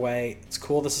either way, it's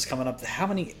cool. This is coming up.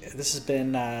 This has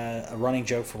been a running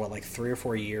joke for like 3 or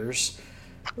 4 years.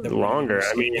 Longer.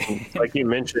 I mean, like you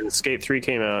mentioned, Skate 3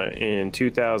 came out in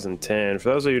 2010. For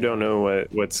those of you who don't know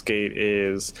what Skate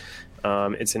is,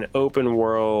 it's an open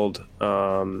world,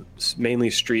 mainly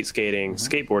street skating,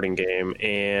 skateboarding game,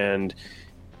 and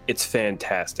it's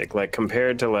fantastic. Like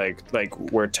compared to like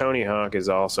where Tony Hawk is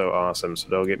also awesome. So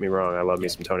don't get me wrong, I love me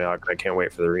some Tony Hawk. I can't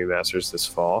wait for the remasters this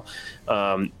fall.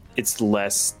 It's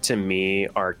less to me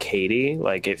arcadey.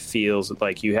 Like it feels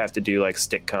like you have to do like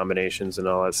stick combinations and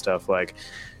all that stuff. Like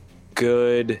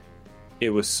good. It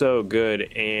was so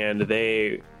good. And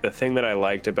the thing that I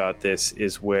liked about this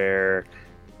is where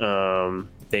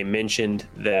they mentioned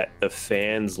that the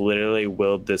fans literally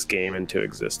willed this game into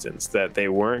existence, that they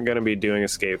weren't going to be doing a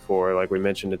Skate 4. Like we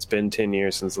mentioned, it's been 10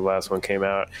 years since the last one came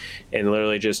out, and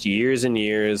literally just years and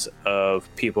years of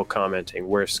people commenting,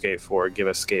 where's Skate 4? Give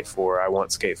us Skate 4. I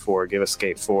want Skate 4. Give us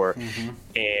Skate 4.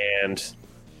 And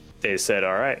they said,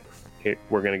 all right,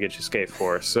 we're going to get you Skate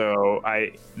 4. So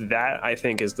I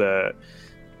think that's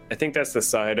the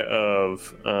side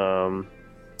of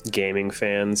gaming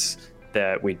fans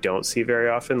that we don't see very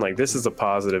often. Like this is a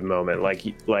positive moment.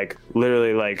 Like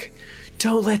literally, like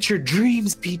don't let your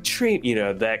dreams be dreamed.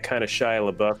 That kind of Shia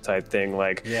LaBeouf type thing.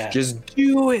 Like just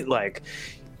do it. Like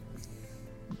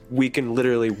we can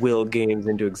literally will games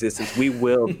into existence. We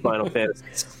willed Final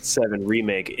Fantasy VII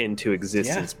Remake into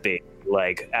existence. Big.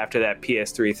 Like after that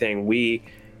PS3 thing,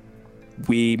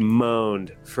 we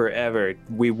moaned forever.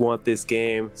 We want this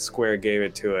game. Square gave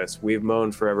it to us. We've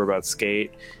moaned forever about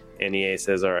Skate, and EA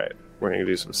says, all right, we're going to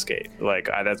do some Skate. Like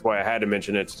that's why I had to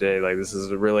mention it today. Like this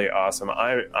is really awesome.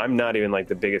 I'm not even like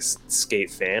the biggest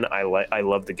Skate fan. I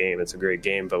love the game. It's a great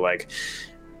game, but like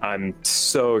I'm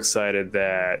so excited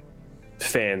that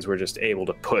fans were just able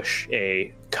to push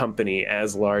a company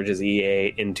as large as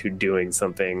EA into doing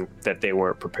something that they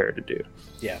weren't prepared to do.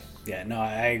 Yeah, no,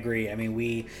 I agree. I mean,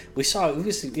 we even saw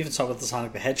with the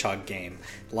Sonic the Hedgehog game,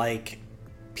 like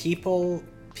people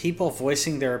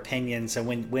voicing their opinions, and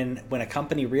when a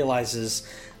company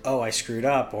realizes, oh, I screwed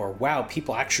up, or wow,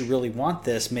 people actually really want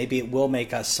this, maybe it will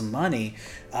make us some money.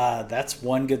 That's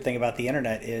one good thing about the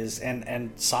internet is,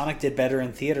 and Sonic did better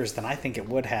in theaters than I think it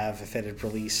would have if it had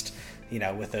released,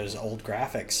 with those old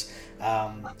graphics.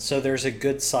 So there's a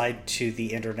good side to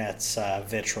the internet's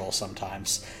vitriol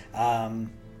sometimes.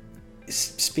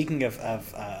 Speaking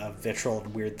of vitriol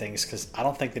and weird things, because I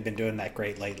don't think they've been doing that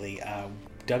great lately.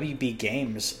 WB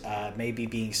Games may be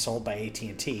being sold by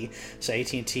AT&T. So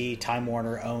AT&T, Time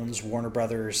Warner owns Warner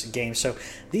Brothers Games. So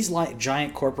these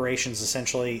giant corporations,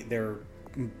 essentially, they're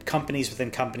companies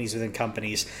within companies within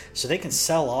companies, so they can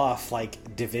sell off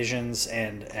like divisions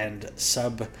and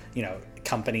sub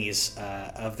companies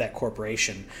of that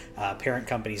corporation, parent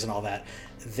companies and all that.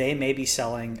 They may be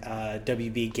selling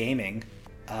WB Gaming.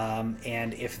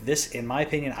 And if this, in my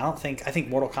opinion, I think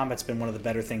Mortal Kombat's been one of the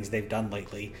better things they've done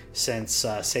lately since,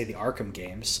 say, the Arkham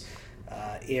games.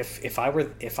 If I were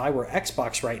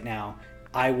Xbox right now,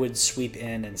 I would sweep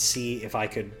in and see if I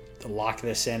could lock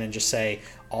this in and just say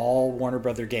all Warner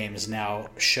Brother games now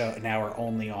are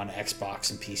only on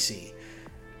Xbox and PC.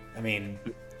 I mean,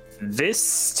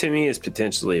 this to me is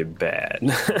potentially bad.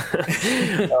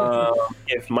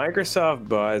 If Microsoft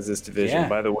buys this division,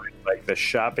 by the way, like the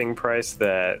shopping price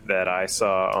that I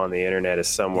saw on the internet is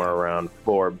somewhere around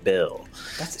 $4 billion.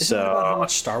 Isn't that about how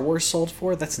much Star Wars sold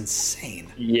for? That's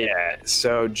insane. Yeah.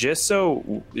 So just so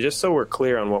we're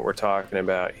clear on what we're talking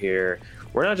about here,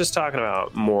 we're not just talking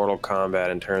about Mortal Kombat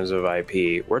in terms of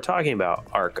IP. We're talking about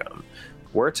Arkham.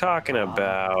 We're talking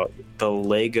about the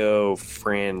Lego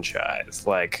franchise.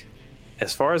 Like,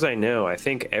 as far as I know, I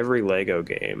think every Lego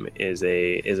game is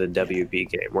a WB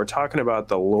game. We're talking about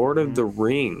the Lord of the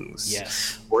Rings.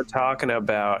 Yes. We're talking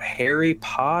about Harry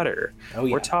Potter. Oh,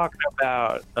 yeah. We're talking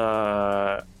about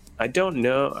I don't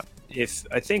know if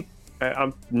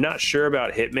I'm not sure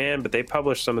about Hitman, but they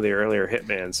published some of the earlier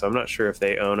Hitman, so I'm not sure if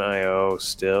they own IO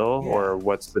still or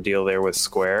what's the deal there with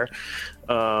Square.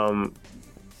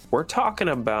 We're talking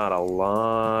about a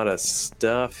lot of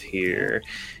stuff here.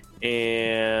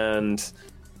 And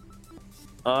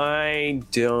I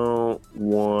don't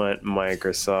want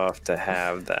Microsoft to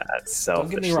have that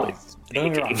selfishly.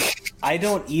 Don't get me wrong. I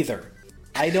don't either,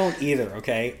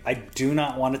 okay? I do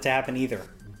not want it to happen either.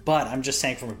 But I'm just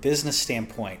saying, from a business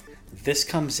standpoint, this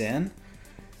comes in.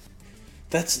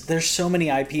 There's so many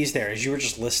IPs there, as you were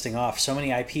just listing off, so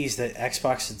many IPs that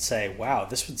Xbox would say, wow,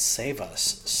 this would save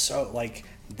us. So, like,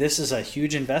 this is a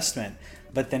huge investment.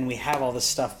 But then we have all this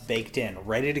stuff baked in,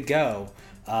 ready to go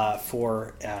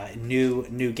for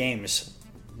new games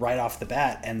right off the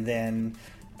bat. And then,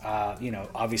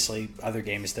 obviously other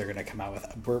games they're going to come out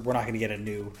with. We're not going to get a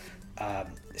new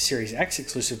Series X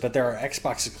exclusive, but there are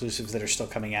Xbox exclusives that are still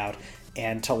coming out.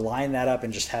 And to line that up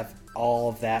and just have all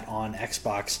of that on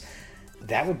Xbox,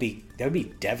 that would be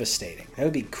devastating. That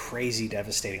would be crazy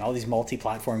devastating. All these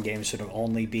multi-platform games would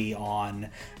only be on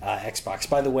Xbox.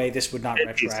 By the way, this would not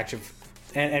retroactive...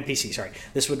 And PC, sorry.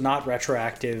 This would not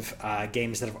retroactive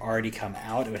games that have already come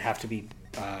out. It would have to be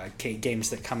games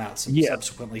that come out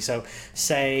subsequently. So,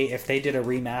 say if they did a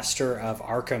remaster of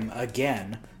Arkham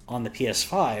again on the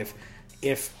PS5,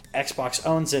 if Xbox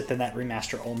owns it, then that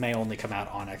remaster may only come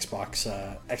out on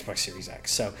Xbox Series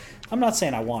X. So, I'm not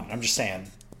saying I want it. I'm just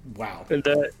saying, wow. But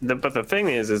the thing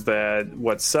is that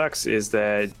what sucks is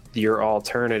that your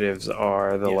alternatives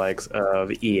are the likes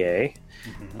of EA.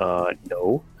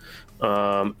 No.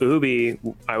 Ubi,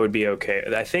 I would be okay.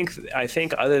 I think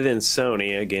other than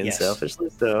Sony, again, selfishly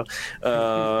so,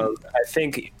 I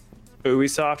think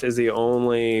Ubisoft is the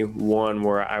only one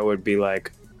where I would be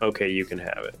like, okay, you can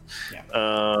have it.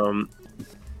 Yeah.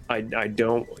 I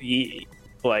don't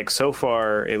like, so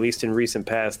far, at least in recent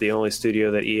past, the only studio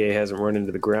that EA hasn't run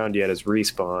into the ground yet is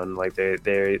Respawn. Like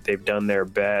they've done their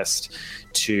best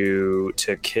to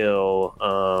kill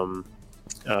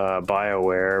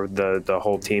BioWare. The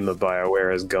whole team of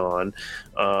BioWare is gone.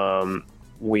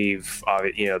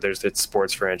 There's its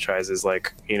sports franchises.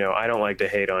 Like, I don't like to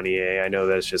hate on EA. I know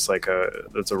that's just like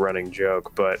that's a running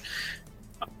joke, but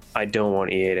I don't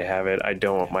want EA to have it. I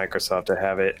don't want Microsoft to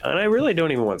have it. And I really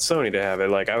don't even want Sony to have it.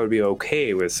 Like, I would be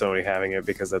okay with Sony having it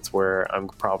because that's where I'm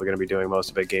probably going to be doing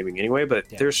most of my gaming anyway. But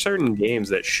there's certain games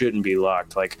that shouldn't be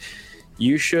locked. Like,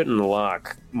 you shouldn't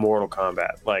lock Mortal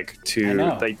Kombat. Like,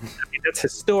 that's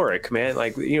historic, man.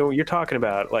 Like, you're talking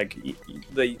about like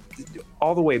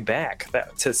all the way back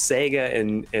to Sega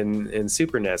and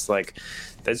Super NES. Like,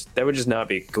 that would just not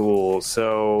be cool.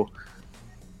 So,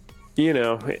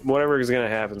 whatever is going to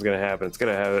happen is going to happen. It's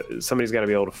going to have, somebody's got to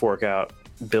be able to fork out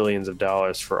billions of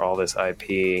dollars for all this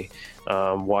IP.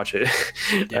 Watch it.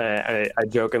 I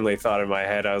jokingly thought in my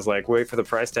head, I was like, wait for the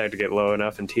price tag to get low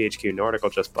enough and THQ Nordic will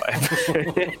just buy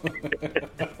it.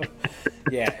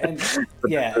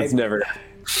 It's never.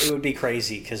 It would be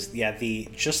crazy because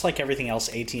just like everything else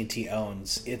AT&T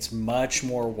owns, it's much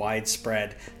more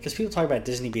widespread. Because people talk about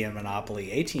Disney being a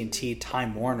monopoly, AT&T,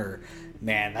 Time Warner,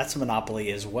 man, that's a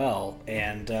monopoly as well.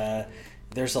 And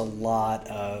there's a lot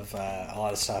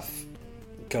of stuff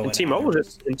go. And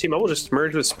T-Mobile just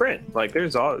merged with Sprint. Like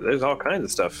there's all kinds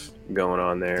of stuff going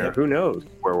on there. Yep. Who knows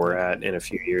where we're at in a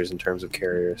few years in terms of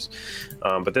carriers?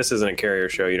 But this isn't a carrier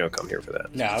show. You don't come here for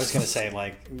that. No, I was gonna say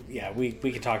we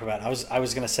can talk about it. I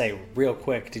was gonna say real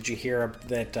quick. Did you hear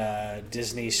that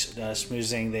Disney's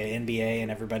smoozing the NBA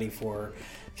and everybody for?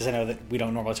 Because I know that we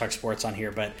don't normally talk sports on here,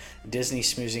 but Disney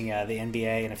smoozing the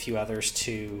NBA and a few others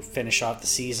to finish off the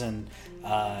season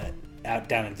out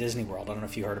down in Disney World. I don't know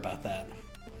if you heard about that.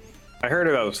 I heard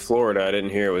about it was Florida. I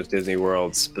didn't hear it was Disney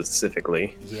World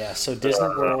specifically. Yeah, so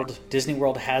Disney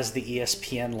World has the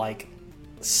ESPN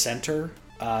center.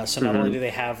 So not only do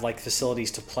they have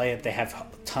facilities to play it, they have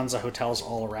tons of hotels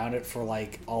all around it for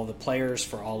all the players,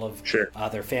 for all of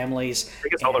their families. I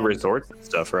guess all the resorts and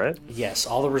stuff, right? Yes,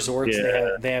 all the resorts.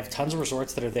 Yeah. They have tons of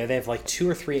resorts that are there. They have 2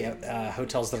 or 3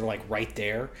 hotels that are right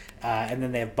there, and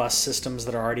then they have bus systems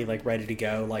that are already ready to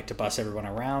go, to bus everyone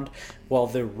around. Well,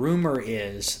 the rumor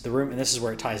is and this is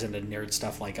where it ties into nerd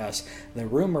stuff like us. The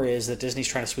rumor is that Disney's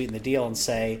trying to sweeten the deal and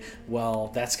say,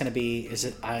 well, that's going to be.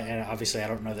 And obviously I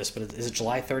don't know this, but is it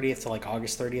July 30th to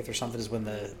August 30th or something is when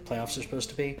the playoffs are supposed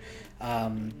to be.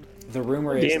 The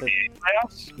rumor is the NBA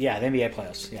playoffs? Yeah, the NBA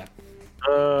playoffs. Yeah.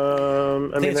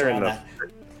 I mean, they're in that.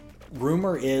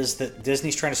 Rumor is that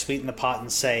Disney's trying to sweeten the pot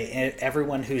and say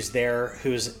everyone who's there,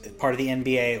 who's part of the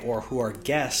NBA or who are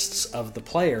guests of the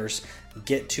players,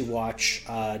 get to watch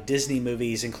Disney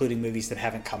movies, including movies that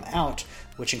haven't come out,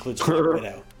 which includes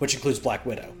Black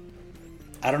Widow.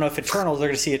 I don't know if Eternals, they're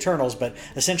going to see Eternals, but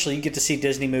essentially you get to see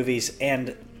Disney movies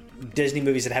and Disney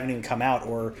movies that haven't even come out,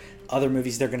 or other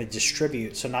movies they're going to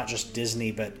distribute. So not just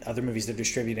Disney, but other movies they're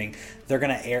distributing. They're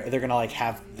going to air. They're going to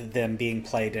have them being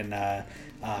played in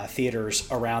theaters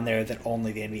around there that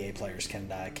only the NBA players can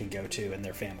go to and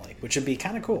their family, which would be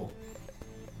kind of cool.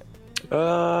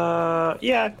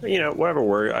 Yeah, whatever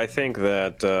word. I think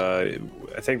that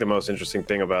I think the most interesting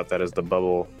thing about that is the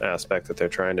bubble aspect that they're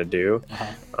trying to do,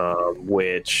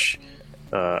 which.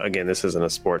 Again, this isn't a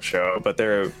sports show, but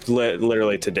they're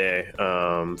literally today.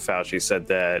 Fauci said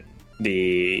that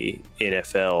the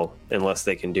NFL, unless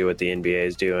they can do what the NBA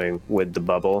is doing with the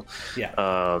bubble,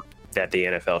 that the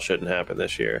NFL shouldn't happen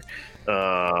this year.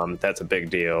 That's a big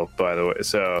deal, by the way.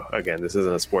 So again, this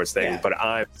isn't a sports thing, but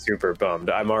I'm super bummed.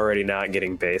 I'm already not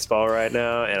getting baseball right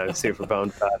now, and I'm super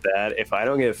bummed about that. If I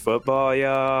don't get football,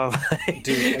 y'all,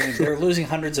 dude, they're losing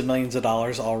hundreds of millions of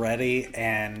dollars already,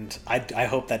 and I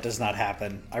hope that does not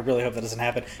happen. I really hope that doesn't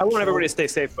happen. I want everybody to stay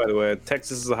safe, by the way.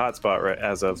 Texas is a hot spot right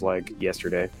as of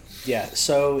yesterday. Yeah,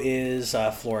 so is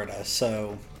Florida.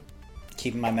 So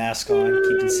keeping my mask on,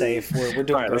 keeping safe. We're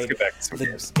doing great. Let's get back to some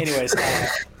games. Anyways,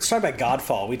 let's talk about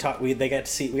Godfall. We got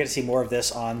to see more of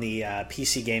this on the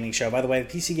PC Gaming Show. By the way, the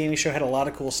PC Gaming Show had a lot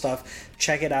of cool stuff.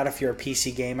 Check it out if you're a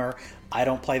PC gamer. I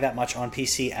don't play that much on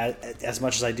PC as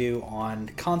much as I do on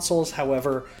consoles.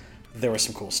 However, there was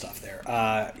some cool stuff there.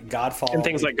 Godfall and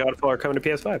things like Godfall are coming to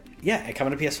PS5. Yeah,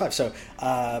 coming to PS5. So,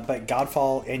 but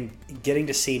Godfall and getting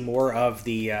to see more of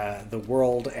the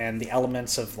world and the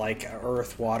elements of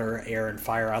earth, water, air, and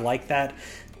fire. I like that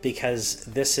because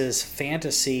this is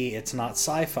fantasy. It's not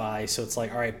sci-fi. So it's all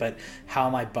right, but how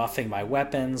am I buffing my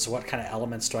weapons? What kind of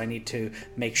elements do I need to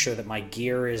make sure that my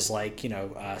gear is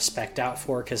spec'd out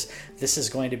for? Because this is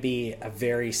going to be a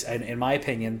very, in my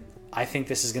opinion, I think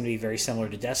this is going to be very similar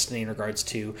to Destiny in regards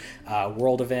to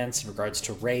world events, in regards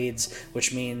to raids,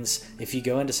 which means if you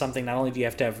go into something, not only do you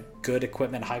have to have good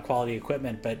equipment, high quality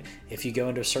equipment, but if you go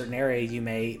into a certain area, you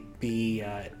may be,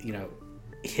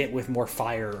 hit with more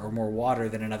fire or more water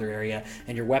than another area,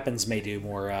 and your weapons may do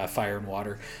more fire and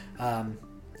water.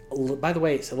 By the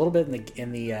way, it's a little bit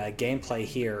in the gameplay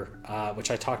here, which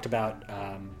I talked about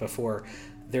before.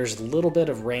 There's a little bit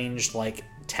of ranged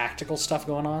tactical stuff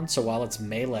going on. So while it's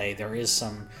melee, there is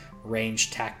some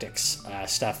ranged tactics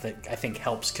stuff that I think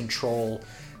helps control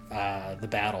the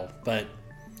battle. But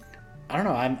I don't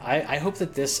know. I hope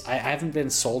that I haven't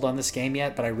been sold on this game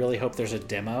yet, but I really hope there's a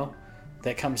demo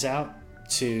that comes out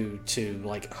to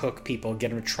hook people,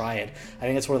 get them to try it. I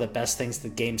think that's one of the best things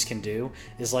that games can do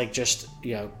is just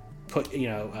put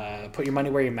your money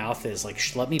where your mouth is.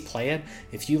 Let me play it.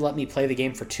 If you let me play the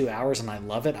game for 2 hours and I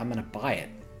love it, I'm going to buy it.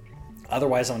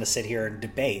 Otherwise, I'm going to sit here and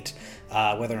debate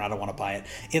whether or not I want to buy it.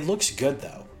 It looks good,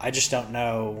 though. I just don't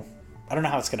know. I don't know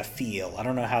how it's going to feel. I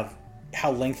don't know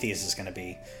how lengthy is this going to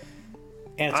be.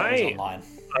 And it's always online.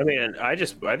 I mean, I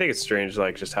think it's strange,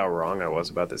 just how wrong I was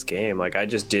about this game. I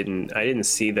didn't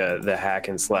see the hack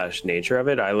and slash nature of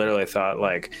it. I literally thought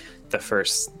the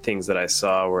first things that I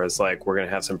saw, where it's like, we're gonna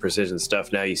have some precision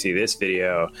stuff. Now you see this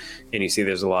video, and you see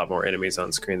there's a lot more enemies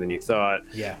on screen than you thought.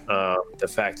 Yeah. The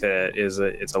fact that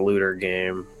it's a looter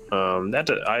game,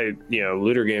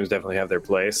 looter games definitely have their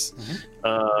place.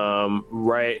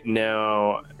 Right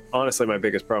now, honestly, my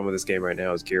biggest problem with this game right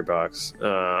now is Gearbox.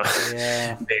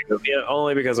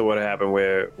 Only because of what happened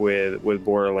with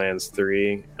Borderlands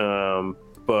 3.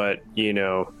 But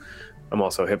I'm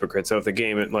also a hypocrite. So if the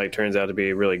game turns out to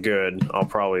be really good, I'll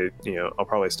probably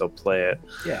still play it.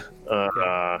 Yeah.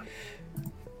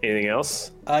 Anything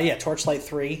else? Torchlight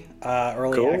 3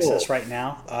 early access right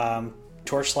now.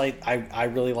 Torchlight, I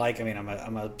really like. I mean,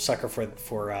 I'm a sucker for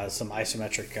some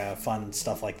isometric fun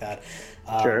stuff like that.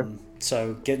 Sure.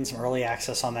 So getting some early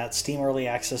access on that. Steam early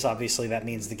access, obviously that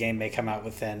means the game may come out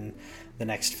within the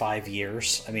next 5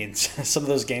 years. I mean, some of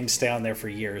those games stay on there for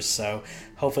years, so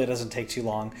hopefully it doesn't take too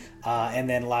long. And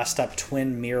then last up,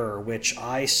 Twin Mirror, which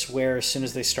I swear as soon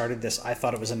as they started this, I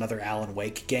thought it was another Alan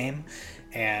Wake game.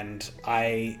 And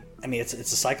I mean, it's a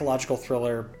psychological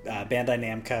thriller, Bandai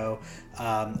Namco.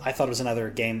 I thought it was another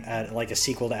game, like a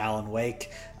sequel to Alan Wake.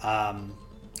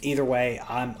 Either way,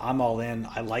 I'm all in.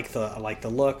 I like the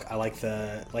look. I like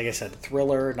like I said,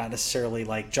 thriller, not necessarily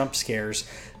like jump scares.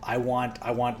 I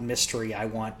want mystery. I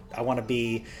want to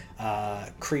be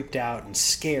creeped out and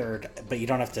scared, but you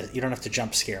don't have to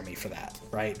jump scare me for that,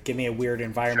 right? Give me a weird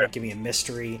environment. Sure. Give me a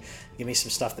mystery. Give me some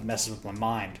stuff that messes with my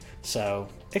mind. So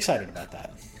excited about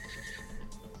that.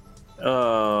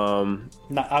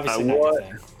 Not obviously not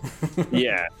your thing.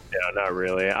 Yeah, no, not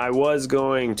really. I was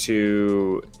going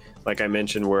to, like I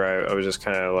mentioned, where I was just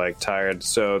kind of like tired.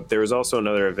 So there was also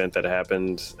another event that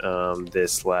happened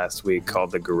this last week called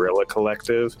the Guerrilla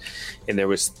Collective, and there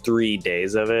was 3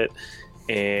 days of it,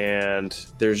 and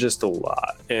there's just a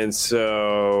lot. And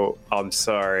so I'm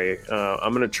sorry,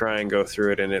 I'm gonna try and go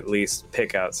through it and at least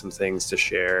pick out some things to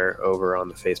share over on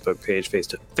the Facebook page,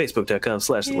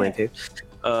 facebook.com/thelane page.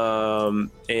 And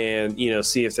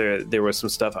see if there was some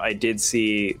stuff. I did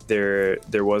see there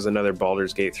was another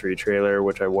Baldur's Gate 3 trailer,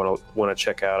 which I want to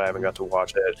check out. I haven't got to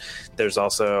watch it. There's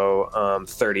also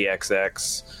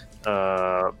 30XX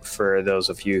for those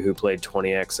of you who played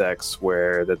 20XX,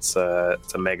 where it's a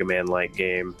Mega Man like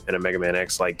game and a Mega Man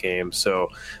X like game. So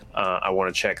I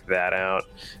want to check that out.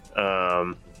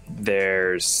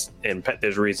 There's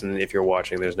reason, if you're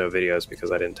watching, there's no videos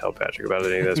because I didn't tell Patrick about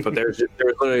any of this, but there was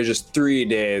literally just 3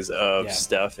 days of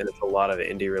stuff, and it's a lot of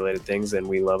indie related things, and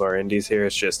we love our indies here.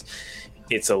 It's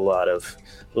a lot of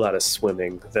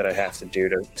swimming that I have to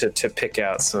do to pick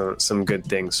out some good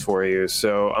things for you.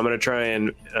 So I'm gonna try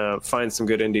and find some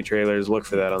good indie trailers, look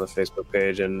for that on the Facebook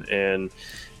page, and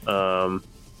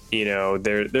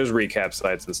there's recap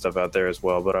sites and stuff out there as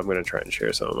well, but I'm going to try and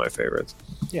share some of my favorites.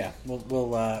 Yeah,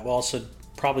 we'll also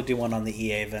probably do one on the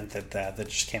EA event that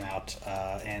just came out,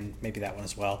 and maybe that one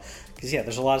as well. Because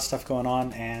there's a lot of stuff going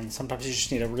on, and sometimes you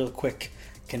just need a real quick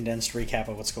condensed recap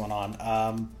of what's going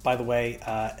on. By the way,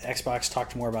 Xbox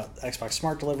talked more about Xbox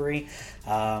Smart Delivery.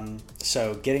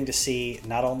 So getting to see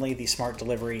not only the smart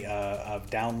delivery of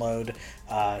download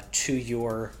to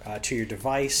your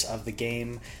device of the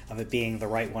game, of it being the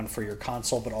right one for your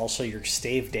console, but also your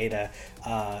save data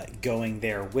going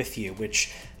there with you,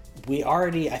 which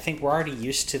I think we're already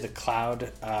used to the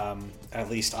cloud. At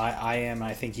least I am.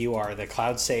 I think you are. The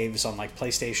cloud saves on like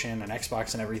PlayStation and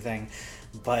Xbox and everything.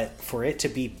 But for it to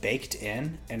be baked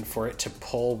in and for it to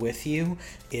pull with you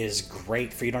is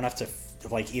great. You don't have to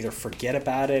either forget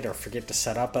about it or forget to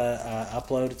set up a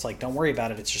upload. It's like, don't worry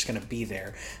about it. It's just going to be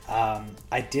there.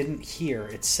 I didn't hear.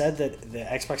 It said that the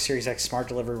Xbox Series X Smart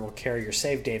Delivery will carry your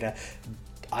save data.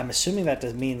 I'm assuming that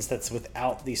means that's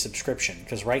without the subscription,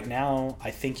 because right now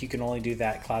I think you can only do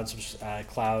that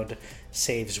cloud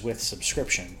saves with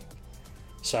subscription.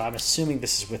 So I'm assuming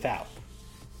this is without.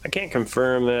 I can't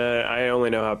confirm that. I only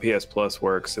know how PS Plus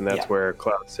works, and that's where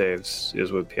cloud saves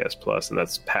is with PS Plus, and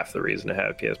that's half the reason to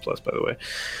have PS Plus, by the way.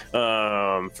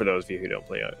 For those of you who don't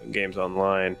play games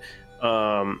online,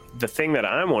 the thing that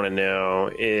I want to know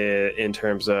in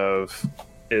terms of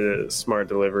smart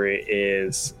delivery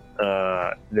is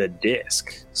the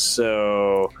disc.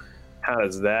 So how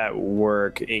does that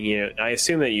work? And, I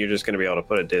assume that you're just going to be able to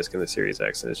put a disc in the Series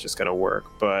X and it's just going to work,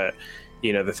 but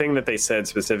the thing that they said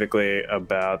specifically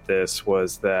about this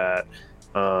was that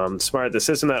the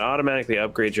system that automatically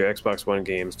upgrades your Xbox One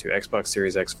games to Xbox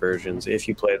Series X versions if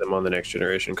you play them on the next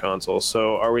generation console.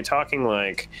 So are we talking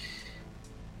about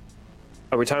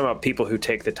people who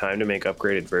take the time to make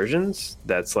upgraded versions?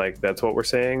 That's what we're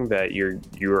saying, that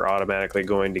you're automatically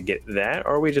going to get that,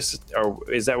 or is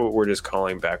that what we're just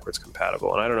calling backwards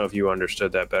compatible? And I don't know if you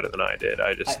understood that better than I did.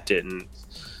 I just didn't.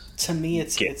 To me,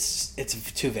 it's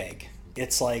too vague.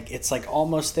 It's like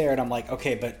almost there, and I'm like,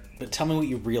 okay, but tell me what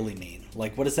you really mean.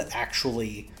 Like, what does that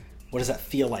actually? What does that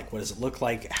feel like? What does it look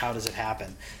like? How does it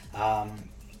happen?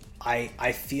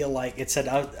 I feel like it said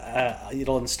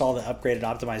it'll install the upgraded,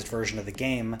 optimized version of the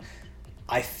game.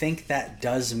 I think that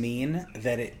does mean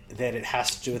that it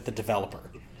has to do with the developer.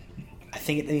 I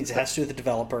think it has to do with the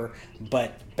developer,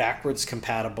 but backwards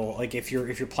compatible. Like if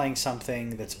you're playing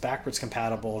something that's backwards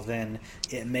compatible, then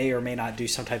it may or may not do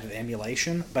some type of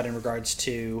emulation. But in regards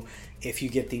to if you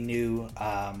get the new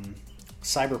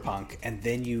Cyberpunk and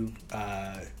then you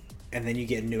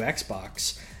get a new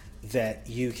Xbox, that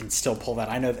you can still pull that.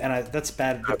 I know, and that's a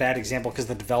bad example because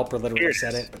the developer literally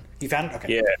said it. But you found it?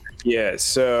 Okay. Yeah.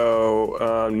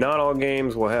 So not all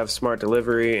games will have smart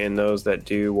delivery, and those that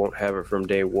do won't have it from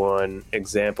day one.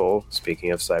 Example,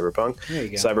 speaking of Cyberpunk, there you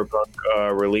go. Cyberpunk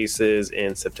releases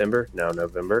in September, now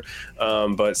November,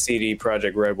 but CD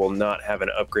Projekt Red will not have an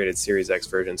upgraded Series X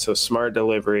version. So smart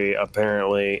delivery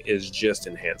apparently is just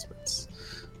enhancements.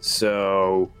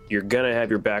 So you're going to have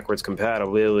your backwards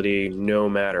compatibility no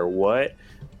matter what,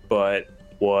 but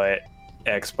what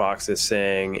Xbox is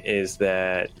saying is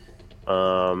that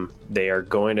they are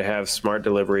going to have smart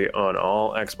delivery on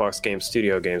all Xbox Game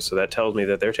Studio games. So that tells me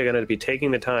that they're going to be taking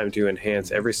the time to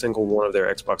enhance every single one of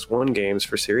their Xbox One games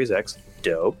for Series X.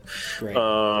 Dope. Right.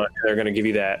 They're going to give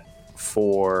you that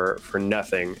for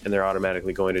nothing, and they're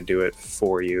automatically going to do it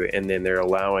for you. And then they're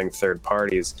allowing third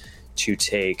parties to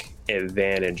take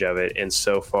advantage of it. And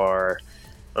so far,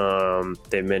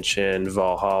 they mentioned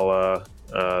Valhalla,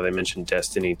 they mentioned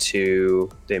Destiny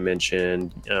 2, they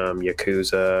mentioned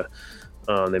Yakuza,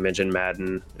 they mentioned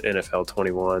Madden, NFL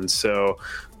 21. So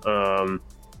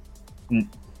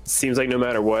seems like no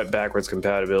matter what, backwards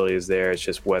compatibility is there. It's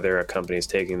just whether a company is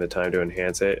taking the time to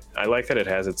enhance it. I like that it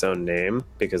has its own name,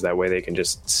 because that way they can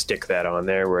just stick that on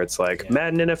there where it's like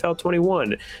Madden NFL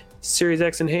 21 Series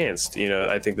X enhanced.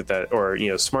 I think that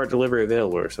or smart delivery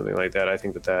available or something like that. I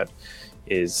think that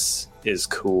is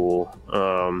cool.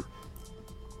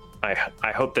 I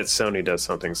hope that Sony does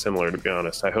something similar, to be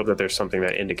honest. I hope that there's something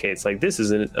that indicates like this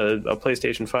is a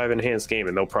PlayStation 5 enhanced game,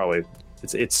 and they'll probably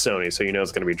it's Sony, so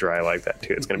it's going to be dry like that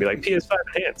too. It's going to be like PS5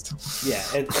 enhanced. Yeah,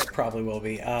 it probably will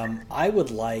be.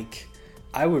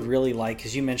 I would really like,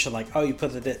 because you mentioned like, oh, you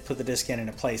put the disc in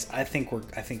a place. I think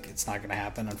it's not going to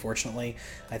happen, unfortunately.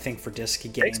 I think for disc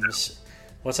games, so.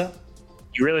 What's up?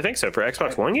 You really think so for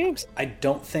Xbox One games? I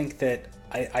don't think that.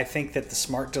 I think that the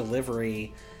smart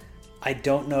delivery, I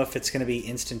don't know if it's going to be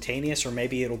instantaneous, or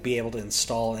maybe it'll be able to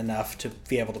install enough to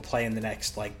be able to play in the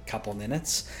next couple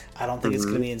minutes. I don't think it's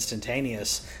going to be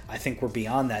instantaneous. I think we're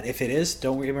beyond that. If it is,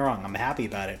 don't get me wrong, I'm happy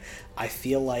about it. I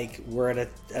feel like we're at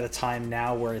a time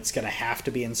now where it's going to have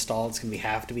to be installed. It's going to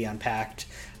have to be unpacked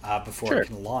before it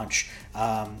can launch,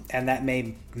 and that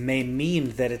may mean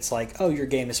that it's like, oh, your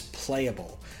game is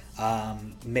playable.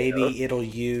 Maybe it'll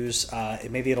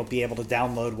be able to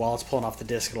download while it's pulling off the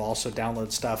disc. It'll also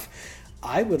download stuff.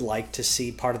 I would like to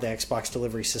see part of the Xbox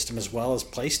delivery system, as well as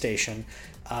PlayStation,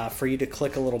 for you to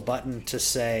click a little button to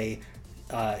say,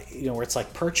 where it's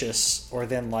like purchase, or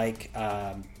then like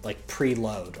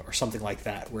preload or something like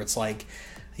that, where it's like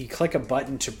you click a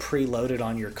button to preload it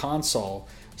on your console.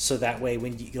 So that way,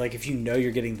 when you if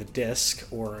you're getting the disc,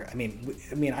 or I mean,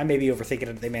 I may be overthinking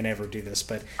it. They may never do this,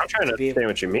 but I'm trying to understand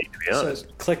what you mean. To be honest,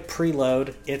 so click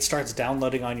preload. It starts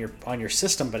downloading on your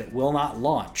system, but it will not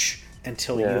launch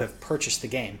until you have purchased the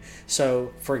game.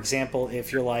 So, for example,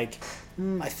 if you're like,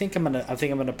 I think I'm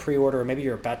gonna pre-order, or maybe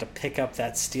you're about to pick up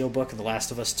that Steelbook of The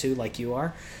Last of Us 2, like you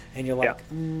are, and you're like,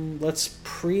 let's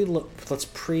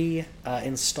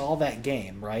install that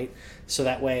game, right? So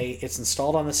that way it's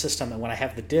installed on the system, and when I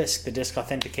have the disc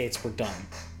authenticates we're done.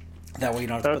 That way you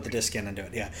don't have to put the disc in and do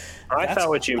it. Yeah. I thought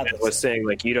what you meant was saying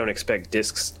like you don't expect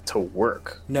discs to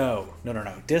work. No.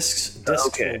 Discs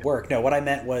will work. No, what I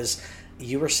meant was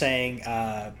you were saying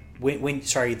the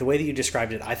way that you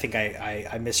described it, I think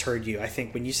I misheard you. I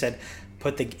think when you said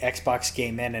put the Xbox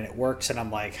game in and it works, and I'm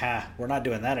like, we're not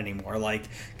doing that anymore. Like,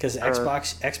 because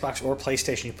Xbox or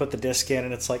PlayStation, you put the disc in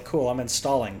and it's like, cool, I'm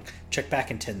installing. Check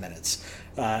back in 10 minutes.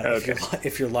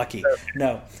 If you're lucky. Okay.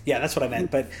 No, yeah, that's what I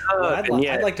meant. But I'd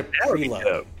like to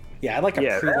preload. Yeah, I'd like a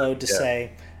preload to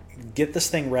say, get this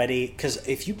thing ready, because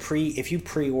if you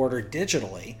pre-order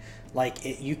digitally, like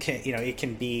it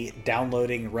can be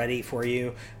downloading ready for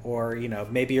you, or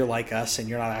maybe you're like us and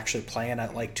you're not actually playing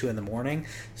at like 2 a.m,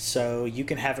 so you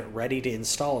can have it ready to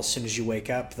install as soon as you wake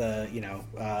up the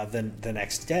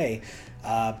next day.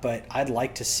 But I'd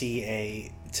like to see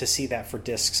that for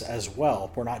discs as well.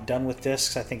 We're not done with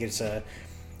discs. I think it's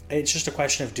it's just a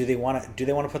question of do they want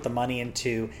to put the money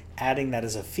into adding that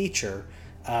as a feature,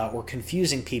 or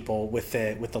confusing people with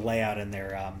the layout in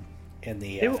their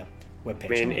webpage. I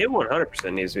mean, it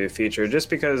 100% needs to be a feature, just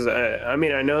because I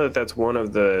mean, I know that's one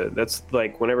of that's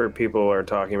like whenever people are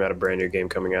talking about a brand new game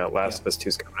coming out, Last of Us 2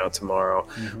 is coming out tomorrow,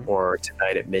 or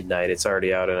tonight at midnight. It's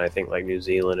already out in, I think, like New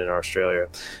Zealand and Australia.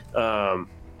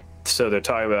 So they're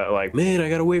talking about, like, man, I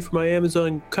gotta wait for my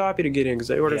Amazon copy to get in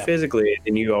because I ordered physically,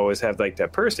 and you always have like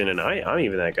that person, and I'm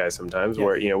even that guy sometimes,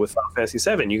 where, you know, with Final Fantasy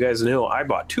 7, you guys know I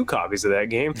bought 2 copies of that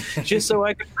game just so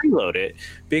I could preload it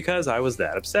because I was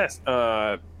that obsessed.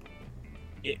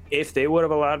 If they would have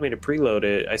allowed me to preload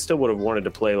it, I still would have wanted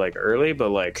to play like early,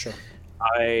 but like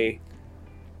I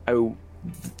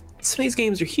some of these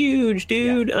games are huge,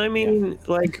 dude. I mean,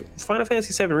 like Final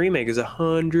Fantasy 7 Remake is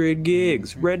 100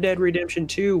 gigs. Red Dead Redemption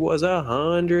 2 was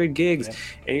 100 gigs,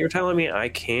 and you're telling me I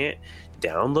can't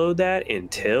download that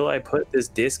until I put this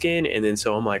disc in? And then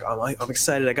so I'm like, I'm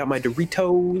excited. I got my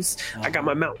Doritos, I got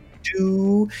my Mountain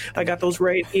Dew, I got those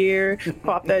right here.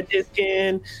 Pop that disc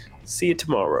in. See you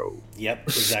tomorrow. Yep,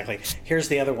 exactly. Here's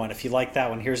the other one. If you like that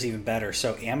one, here's even better.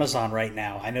 So Amazon right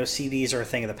now, I know CDs are a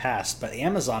thing of the past, but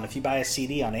Amazon, if you buy a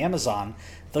CD on Amazon,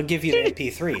 they'll give you the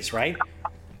MP3s, right?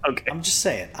 Okay. I'm just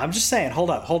saying.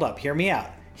 Hold up. Hear me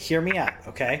out.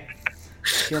 Okay?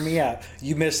 Hear me out.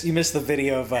 You missed the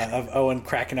video of Owen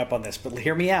cracking up on this, but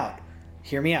hear me out,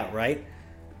 right?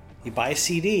 You buy a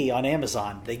CD on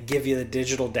Amazon, they give you the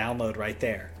digital download right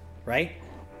there, right?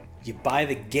 You buy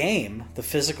the game, the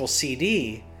physical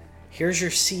CD, here's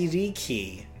your CD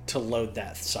key to load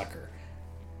that sucker.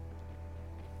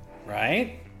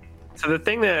 Right? So the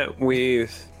thing that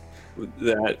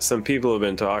some people have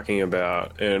been talking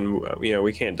about, and you know,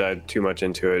 we can't dive too much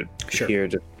into it here,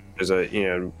 just there's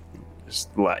a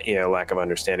lack of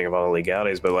understanding of all the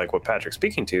legalities, but like what Patrick's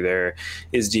speaking to there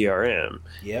is DRM.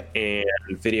 Yep. And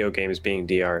video games being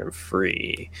DRM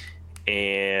free.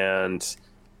 And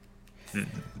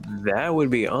that would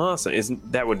be awesome.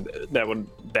 That's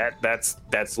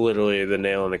literally the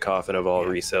nail in the coffin of all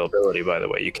resellability, by the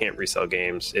way. You can't resell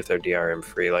games if they're DRM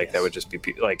free. Like that would just be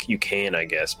like, you can, I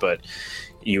guess, but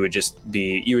you would just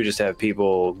have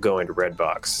people going to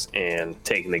Redbox and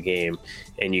taking the game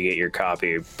and you get your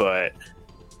copy. But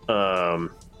you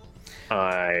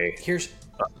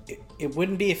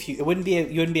wouldn't be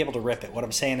able to rip it. What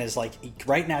I'm saying is, like,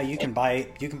 right now you can buy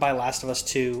Last of Us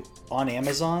 2 on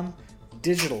Amazon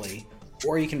digitally,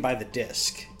 or you can buy the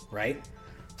disc, right?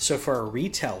 So for a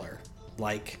retailer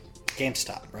like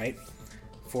GameStop, right?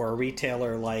 For a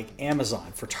retailer like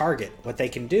Amazon, for Target, what they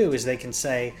can do is they can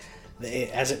say,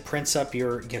 as it prints up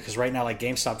because right now, like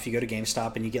GameStop, if you go to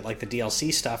GameStop and you get like the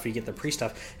DLC stuff or you get the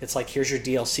pre-stuff, it's like, here's your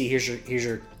DLC, here's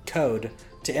your code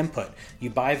to input.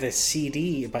 You buy the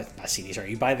CD, but not CD,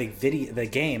 sorry. You buy the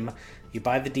game, you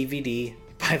buy the DVD,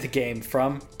 buy the game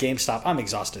from GameStop. I'm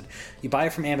exhausted. You buy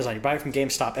it from Amazon, you buy it from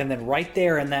GameStop, and then right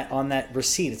there on that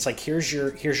receipt, it's like, here's your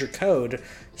code,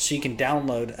 so you can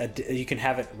download you can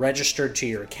have it registered to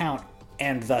your account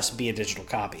and thus be a digital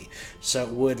copy. So it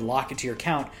would lock it to your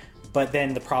account. But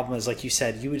then the problem is, like you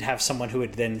said, you would have someone who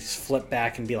would then flip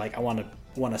back and be like, I want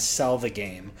to sell the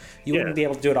game. You wouldn't be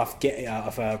able to do it off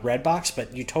Redbox,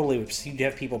 but you'd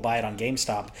have people buy it on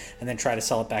GameStop and then try to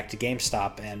sell it back to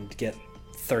GameStop and get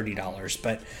 $30.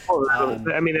 But I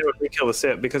mean, that would kill the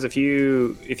sale, because if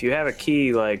you have a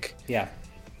key, like,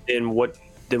 then what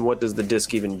does the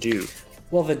disc even do?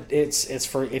 Well, it's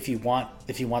for if you want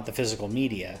the physical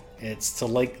media, it's to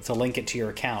link it to your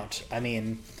account. I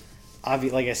mean,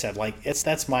 like I said, like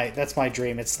that's my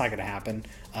dream. It's not going to happen.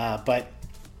 But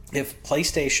if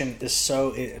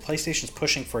PlayStation's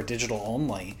pushing for a digital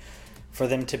only, for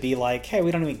them to be like, hey,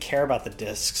 we don't even care about the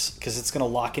discs because it's going to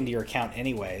lock into your account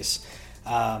anyways.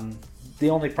 The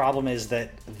only problem is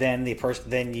that then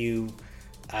you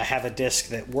have a disc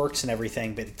that works and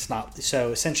everything, but it's not.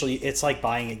 So essentially, it's like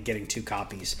buying it and getting 2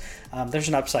 copies. There's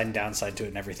an upside and downside to it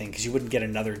and everything, because you wouldn't get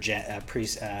another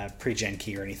pre-gen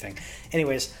key or anything.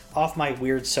 Anyways, off my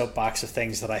weird soapbox of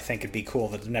things that I think would be cool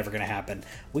that are never going to happen,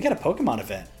 we got a Pokemon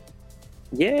event.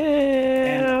 Yeah.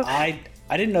 And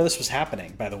I didn't know this was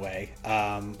happening, by the way.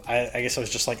 I guess I was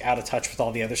just like out of touch with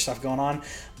all the other stuff going on.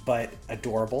 But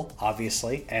adorable,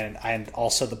 obviously, and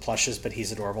also the plushes. But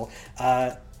he's adorable.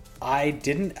 I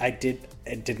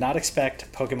did not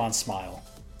expect Pokemon Smile.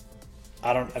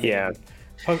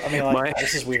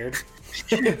 This is weird.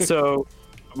 So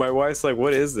my wife's like,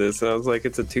 what is this? And I was like,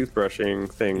 it's a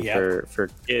toothbrushing thing for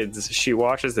kids. She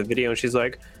watches the video and she's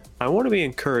like, I want to be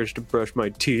encouraged to brush my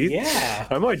teeth. Yeah.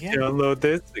 I might download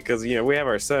this because, you know, we have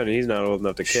our son and he's not old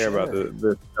enough to care about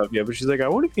the stuff yet. But she's like, I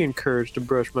want to be encouraged to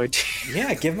brush my teeth.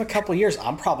 Yeah, give him a couple years.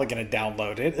 I'm probably going to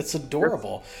download it. It's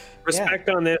adorable. Respect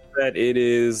on this, that it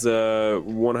is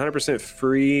 100%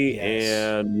 free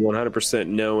and 100%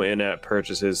 no in-app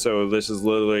purchases. So this is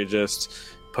literally just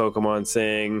Pokemon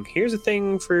saying, here's a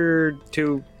thing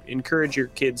to encourage your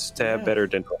kids to have better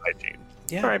dental hygiene.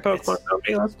 Yeah, all right, Pokemon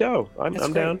Company, let's go.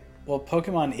 I'm down. Well,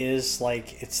 Pokemon is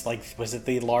was it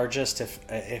the largest,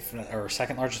 if or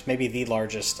second largest, maybe the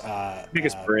largest,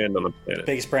 biggest brand on the planet.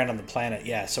 Biggest brand on the planet,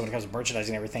 yeah. So when it comes to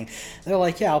merchandising and everything, they're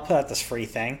like, yeah, I'll put out this free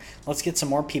thing. Let's get some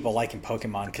more people liking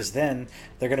Pokemon, because then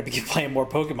they're going to be playing more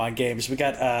Pokemon games. We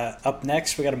got up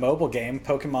next, we got a mobile game,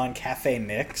 Pokemon Cafe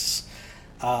Mix.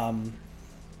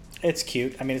 It's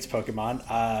cute. I mean, it's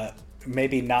Pokemon.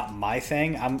 Maybe not my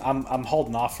thing. I'm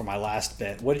holding off for my last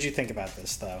bit. What did you think about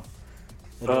this, though?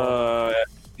 I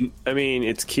mean,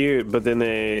 it's cute, but then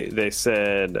they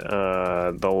said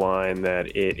the line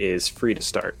that it is free to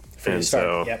start. Free to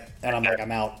start. Yep. And I'm like,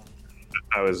 I'm out.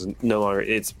 I was no longer.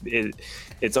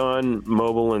 It's on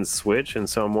mobile and Switch, and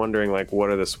so I'm wondering, like, what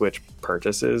are the Switch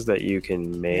purchases that you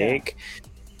can make? Yeah.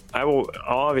 I'll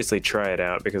obviously try it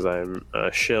out because I'm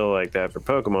a shill like that for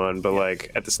Pokemon, but like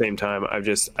at the same time, I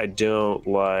don't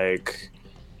like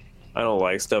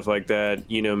stuff like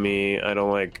that. You know me. I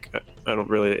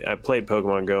played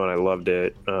Pokemon Go and I loved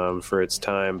it for its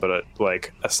time, but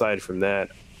like aside from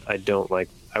that, I don't like.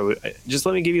 Just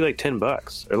let me give you like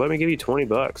 $10 or let me give you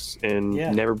 $20 and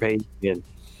never pay again.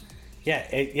 Yeah,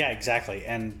 exactly.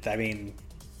 And I mean,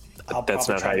 I'll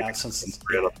probably try it out since it's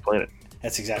on the planet.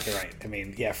 That's exactly right. I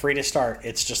mean, yeah, free to start.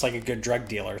 It's just like a good drug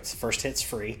dealer. It's the first hit's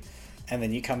free, and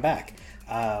then you come back.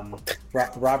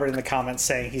 Robert in the comments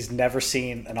saying he's never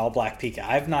seen an all black Pika.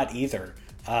 I've not either.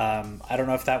 I don't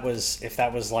know if that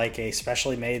was like a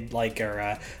specially made or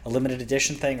a limited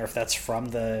edition thing, or if that's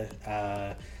from the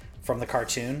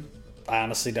cartoon. I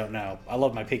honestly don't know. I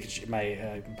love my Pikachu,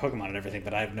 my Pokemon and everything,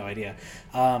 but I have no idea.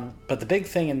 But the big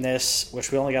thing in this,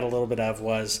 which we only got a little bit of,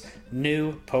 was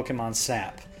new Pokemon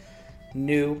Snap.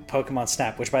 New Pokemon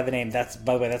Snap, which by the way,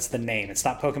 that's the name. It's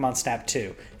not Pokemon Snap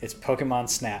 2. It's Pokemon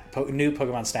Snap. New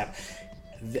Pokemon Snap.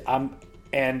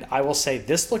 And I will say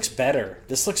this looks better.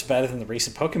 This looks better than the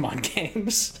recent Pokemon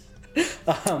games. It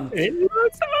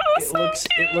looks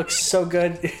awesome. It looks so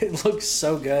good. It looks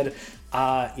so good.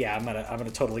 Yeah, I'm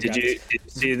gonna totally. Did you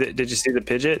see the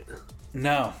Pidgeot?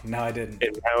 No, I didn't.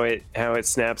 And how it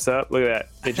snaps up. Look at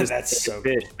that. It just that's so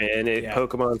fish, man.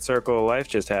 Pokemon Circle of Life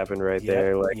just happened right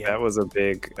there. That was a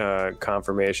big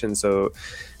confirmation. So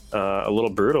a little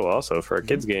brutal also for a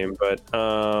kids game, but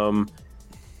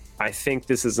I think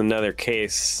this is another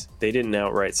case. They didn't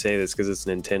outright say this because it's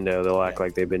Nintendo. They'll act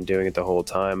like they've been doing it the whole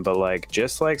time, but like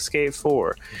just like Skate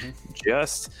 4,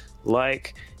 just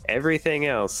like everything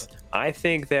else, I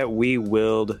think that we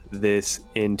willed this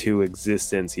into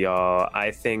existence, y'all.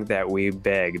 I think that we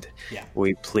begged,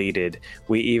 we pleaded,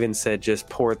 we even said just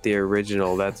port the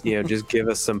original. That's just give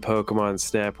us some Pokemon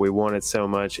Snap. We want it so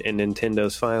much, and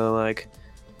Nintendo's finally like,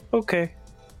 okay,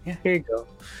 here you go.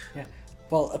 Yeah.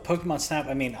 Well, a Pokemon Snap,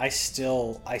 I mean, I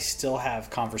still have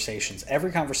conversations.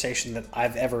 Every conversation that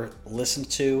I've ever listened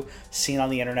to, seen on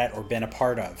the internet, or been a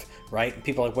part of, right? And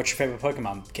people are like, what's your favorite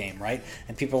Pokemon game, right?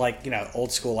 And people are like,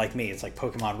 old school like me. It's like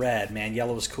Pokemon Red, man,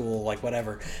 Yellow was cool, like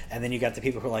whatever. And then you got the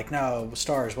people who are like, no,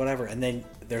 Stars, whatever. And then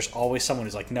there's always someone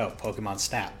who's like, no, Pokemon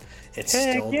Snap. It's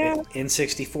still in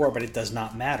 64, but it does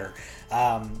not matter.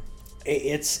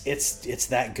 It's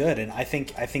that good, and I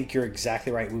think you're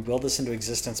exactly right. We willed this into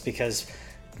existence because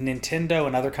Nintendo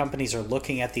and other companies are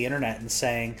looking at the internet and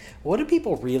saying, what do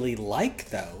people really like,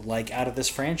 though, like out of this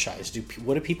franchise?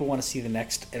 What do people want to see the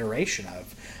next iteration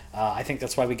of? I think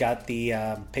that's why we got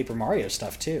the Paper Mario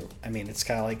stuff too. I mean, it's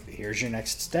kind of like, here's your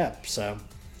next step. So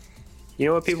you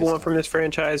know what people want from this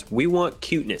franchise? We want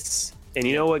cuteness, and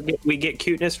you know what we get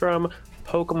cuteness from?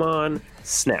 Pokemon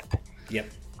Snap.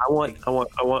 Yep. I want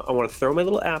to throw my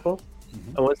little apple.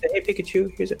 I want to say, hey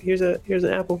Pikachu, here's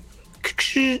an apple.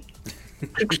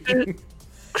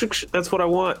 That's what I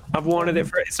want. I've wanted it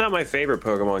for. It's not my favorite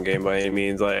Pokemon game by any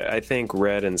means. Like, I think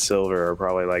Red and Silver are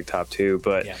probably like top 2,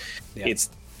 but it's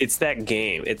that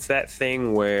game. It's that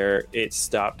thing where it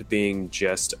stopped being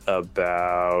just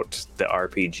about the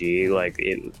RPG. Like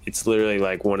it's literally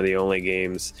like one of the only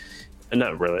games.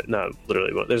 Not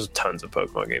literally. There's tons of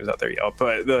Pokemon games out there, y'all.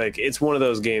 But like, it's one of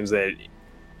those games that,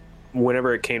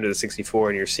 whenever it came to the 64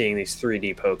 and you're seeing these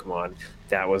 3D Pokemon,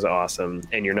 that was awesome.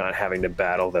 And you're not having to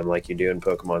battle them like you do in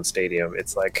Pokemon Stadium.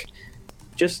 It's like,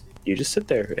 you just sit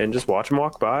there and just watch them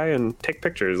walk by and take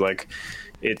pictures. Like,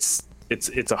 it's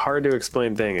it's a hard to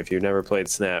explain thing if you've never played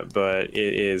Snap, but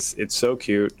it's so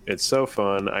cute, it's so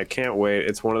fun. I can't wait.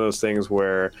 It's one of those things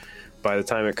where by the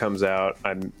time it comes out,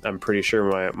 I'm pretty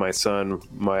sure my son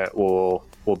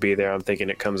will be there. I'm thinking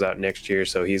it comes out next year,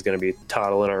 so he's going to be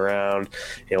toddling around.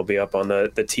 He'll be up on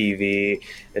the TV,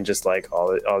 and just like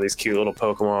all these cute little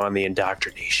Pokemon, the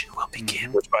indoctrination will begin.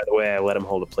 Mm-hmm. Which, by the way, I let him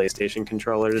hold a PlayStation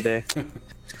controller today.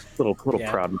 little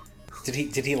yeah. problem. Did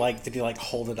he like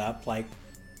hold it up like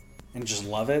and just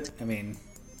love it? I mean,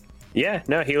 yeah,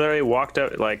 no, he literally walked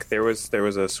up, like there was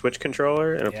a Switch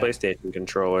controller and a PlayStation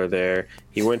controller there.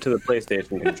 He went to the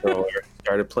PlayStation controller,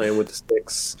 started playing with the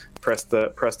sticks, pressed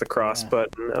the cross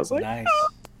button. I was like,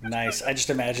 nice. I just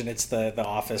imagine it's the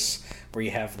office where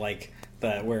you have like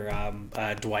where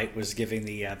Dwight was giving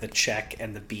the check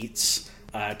and the beats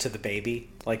to the baby,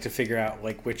 like to figure out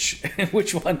like which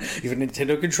one. You have a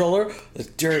Nintendo controller, the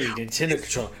dirty Nintendo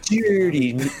controller,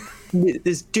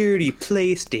 this dirty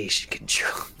PlayStation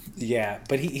controller. Yeah,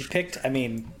 but he picked. I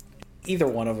mean, either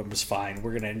one of them is fine.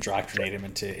 We're going to indoctrinate him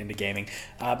into gaming.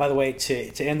 By the way,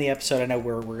 to end the episode, I know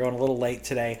we're going a little late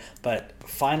today, but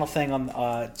final thing on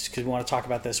because we want to talk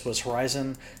about this was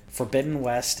Horizon Forbidden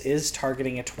West is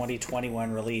targeting a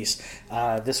 2021 release.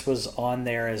 This was on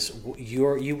there as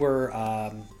you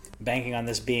were banking on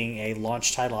this being a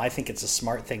launch title. I think it's a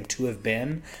smart thing to have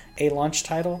been a launch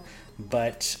title,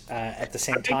 but at the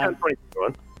same time.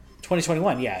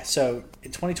 2021, yeah. So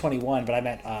 2021, but I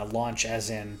meant launch as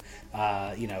in,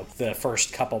 the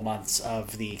first couple months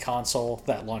of the console,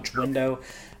 that launch window.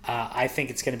 I think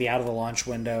it's going to be out of the launch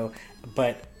window,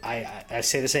 but I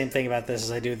say the same thing about this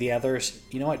as I do the others.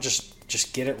 You know what?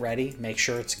 Just get it ready. Make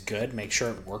sure it's good. Make sure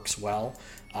it works well.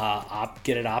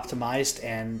 Get it optimized,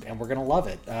 and we're going to love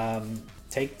it.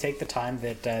 Take the time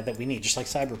that we need, just like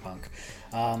Cyberpunk.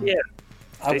 Yeah.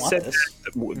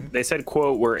 They said,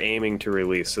 quote, we're aiming to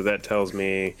release. So that tells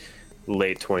me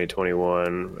late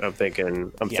 2021. I'm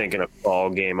thinking a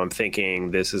fall game. I'm thinking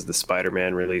this is the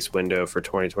Spider-Man release window for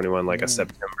 2021, like a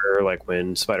September, like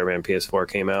when Spider-Man PS4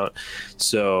 came out.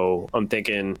 So I'm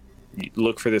thinking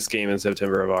look for this game in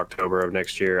September or October of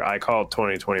next year. I called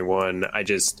 2021.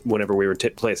 Whenever we were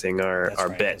placing our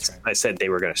bets, I said they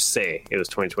were going to say it was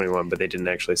 2021, but they didn't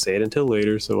actually say it until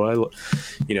later. So I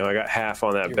got half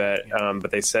on that bet.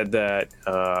 But they said that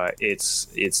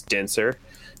it's denser,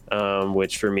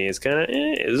 which for me is kind of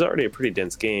is already a pretty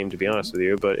dense game, to be honest with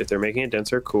you. But if they're making it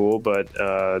denser, cool. But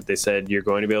they said you're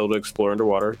going to be able to explore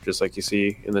underwater, just like you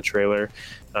see in the trailer.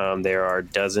 There are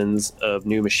dozens of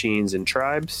new machines and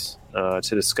tribes to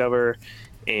discover,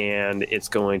 and it's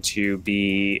going to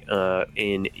be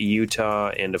in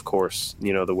Utah and, of course,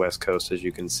 the West Coast, as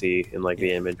you can see in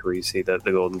the image where you see the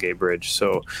Golden Gate Bridge.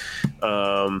 So,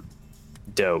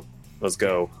 dope. Let's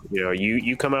go.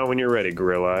 You come out when you're ready,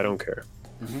 Gorilla. I don't care.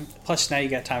 Mm-hmm. Plus, now you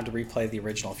got time to replay the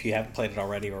original. If you haven't played it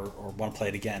already or want to play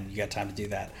it again, you got time to do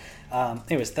that.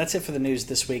 Anyways, that's it for the news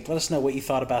this week. Let us know what you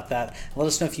thought about that. Let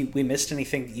us know if we missed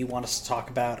anything that you want us to talk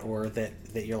about, or that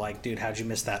you're like, dude, how'd you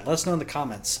miss that? Let us know in the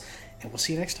comments, and we'll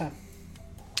see you next time.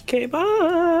 Okay,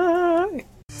 bye.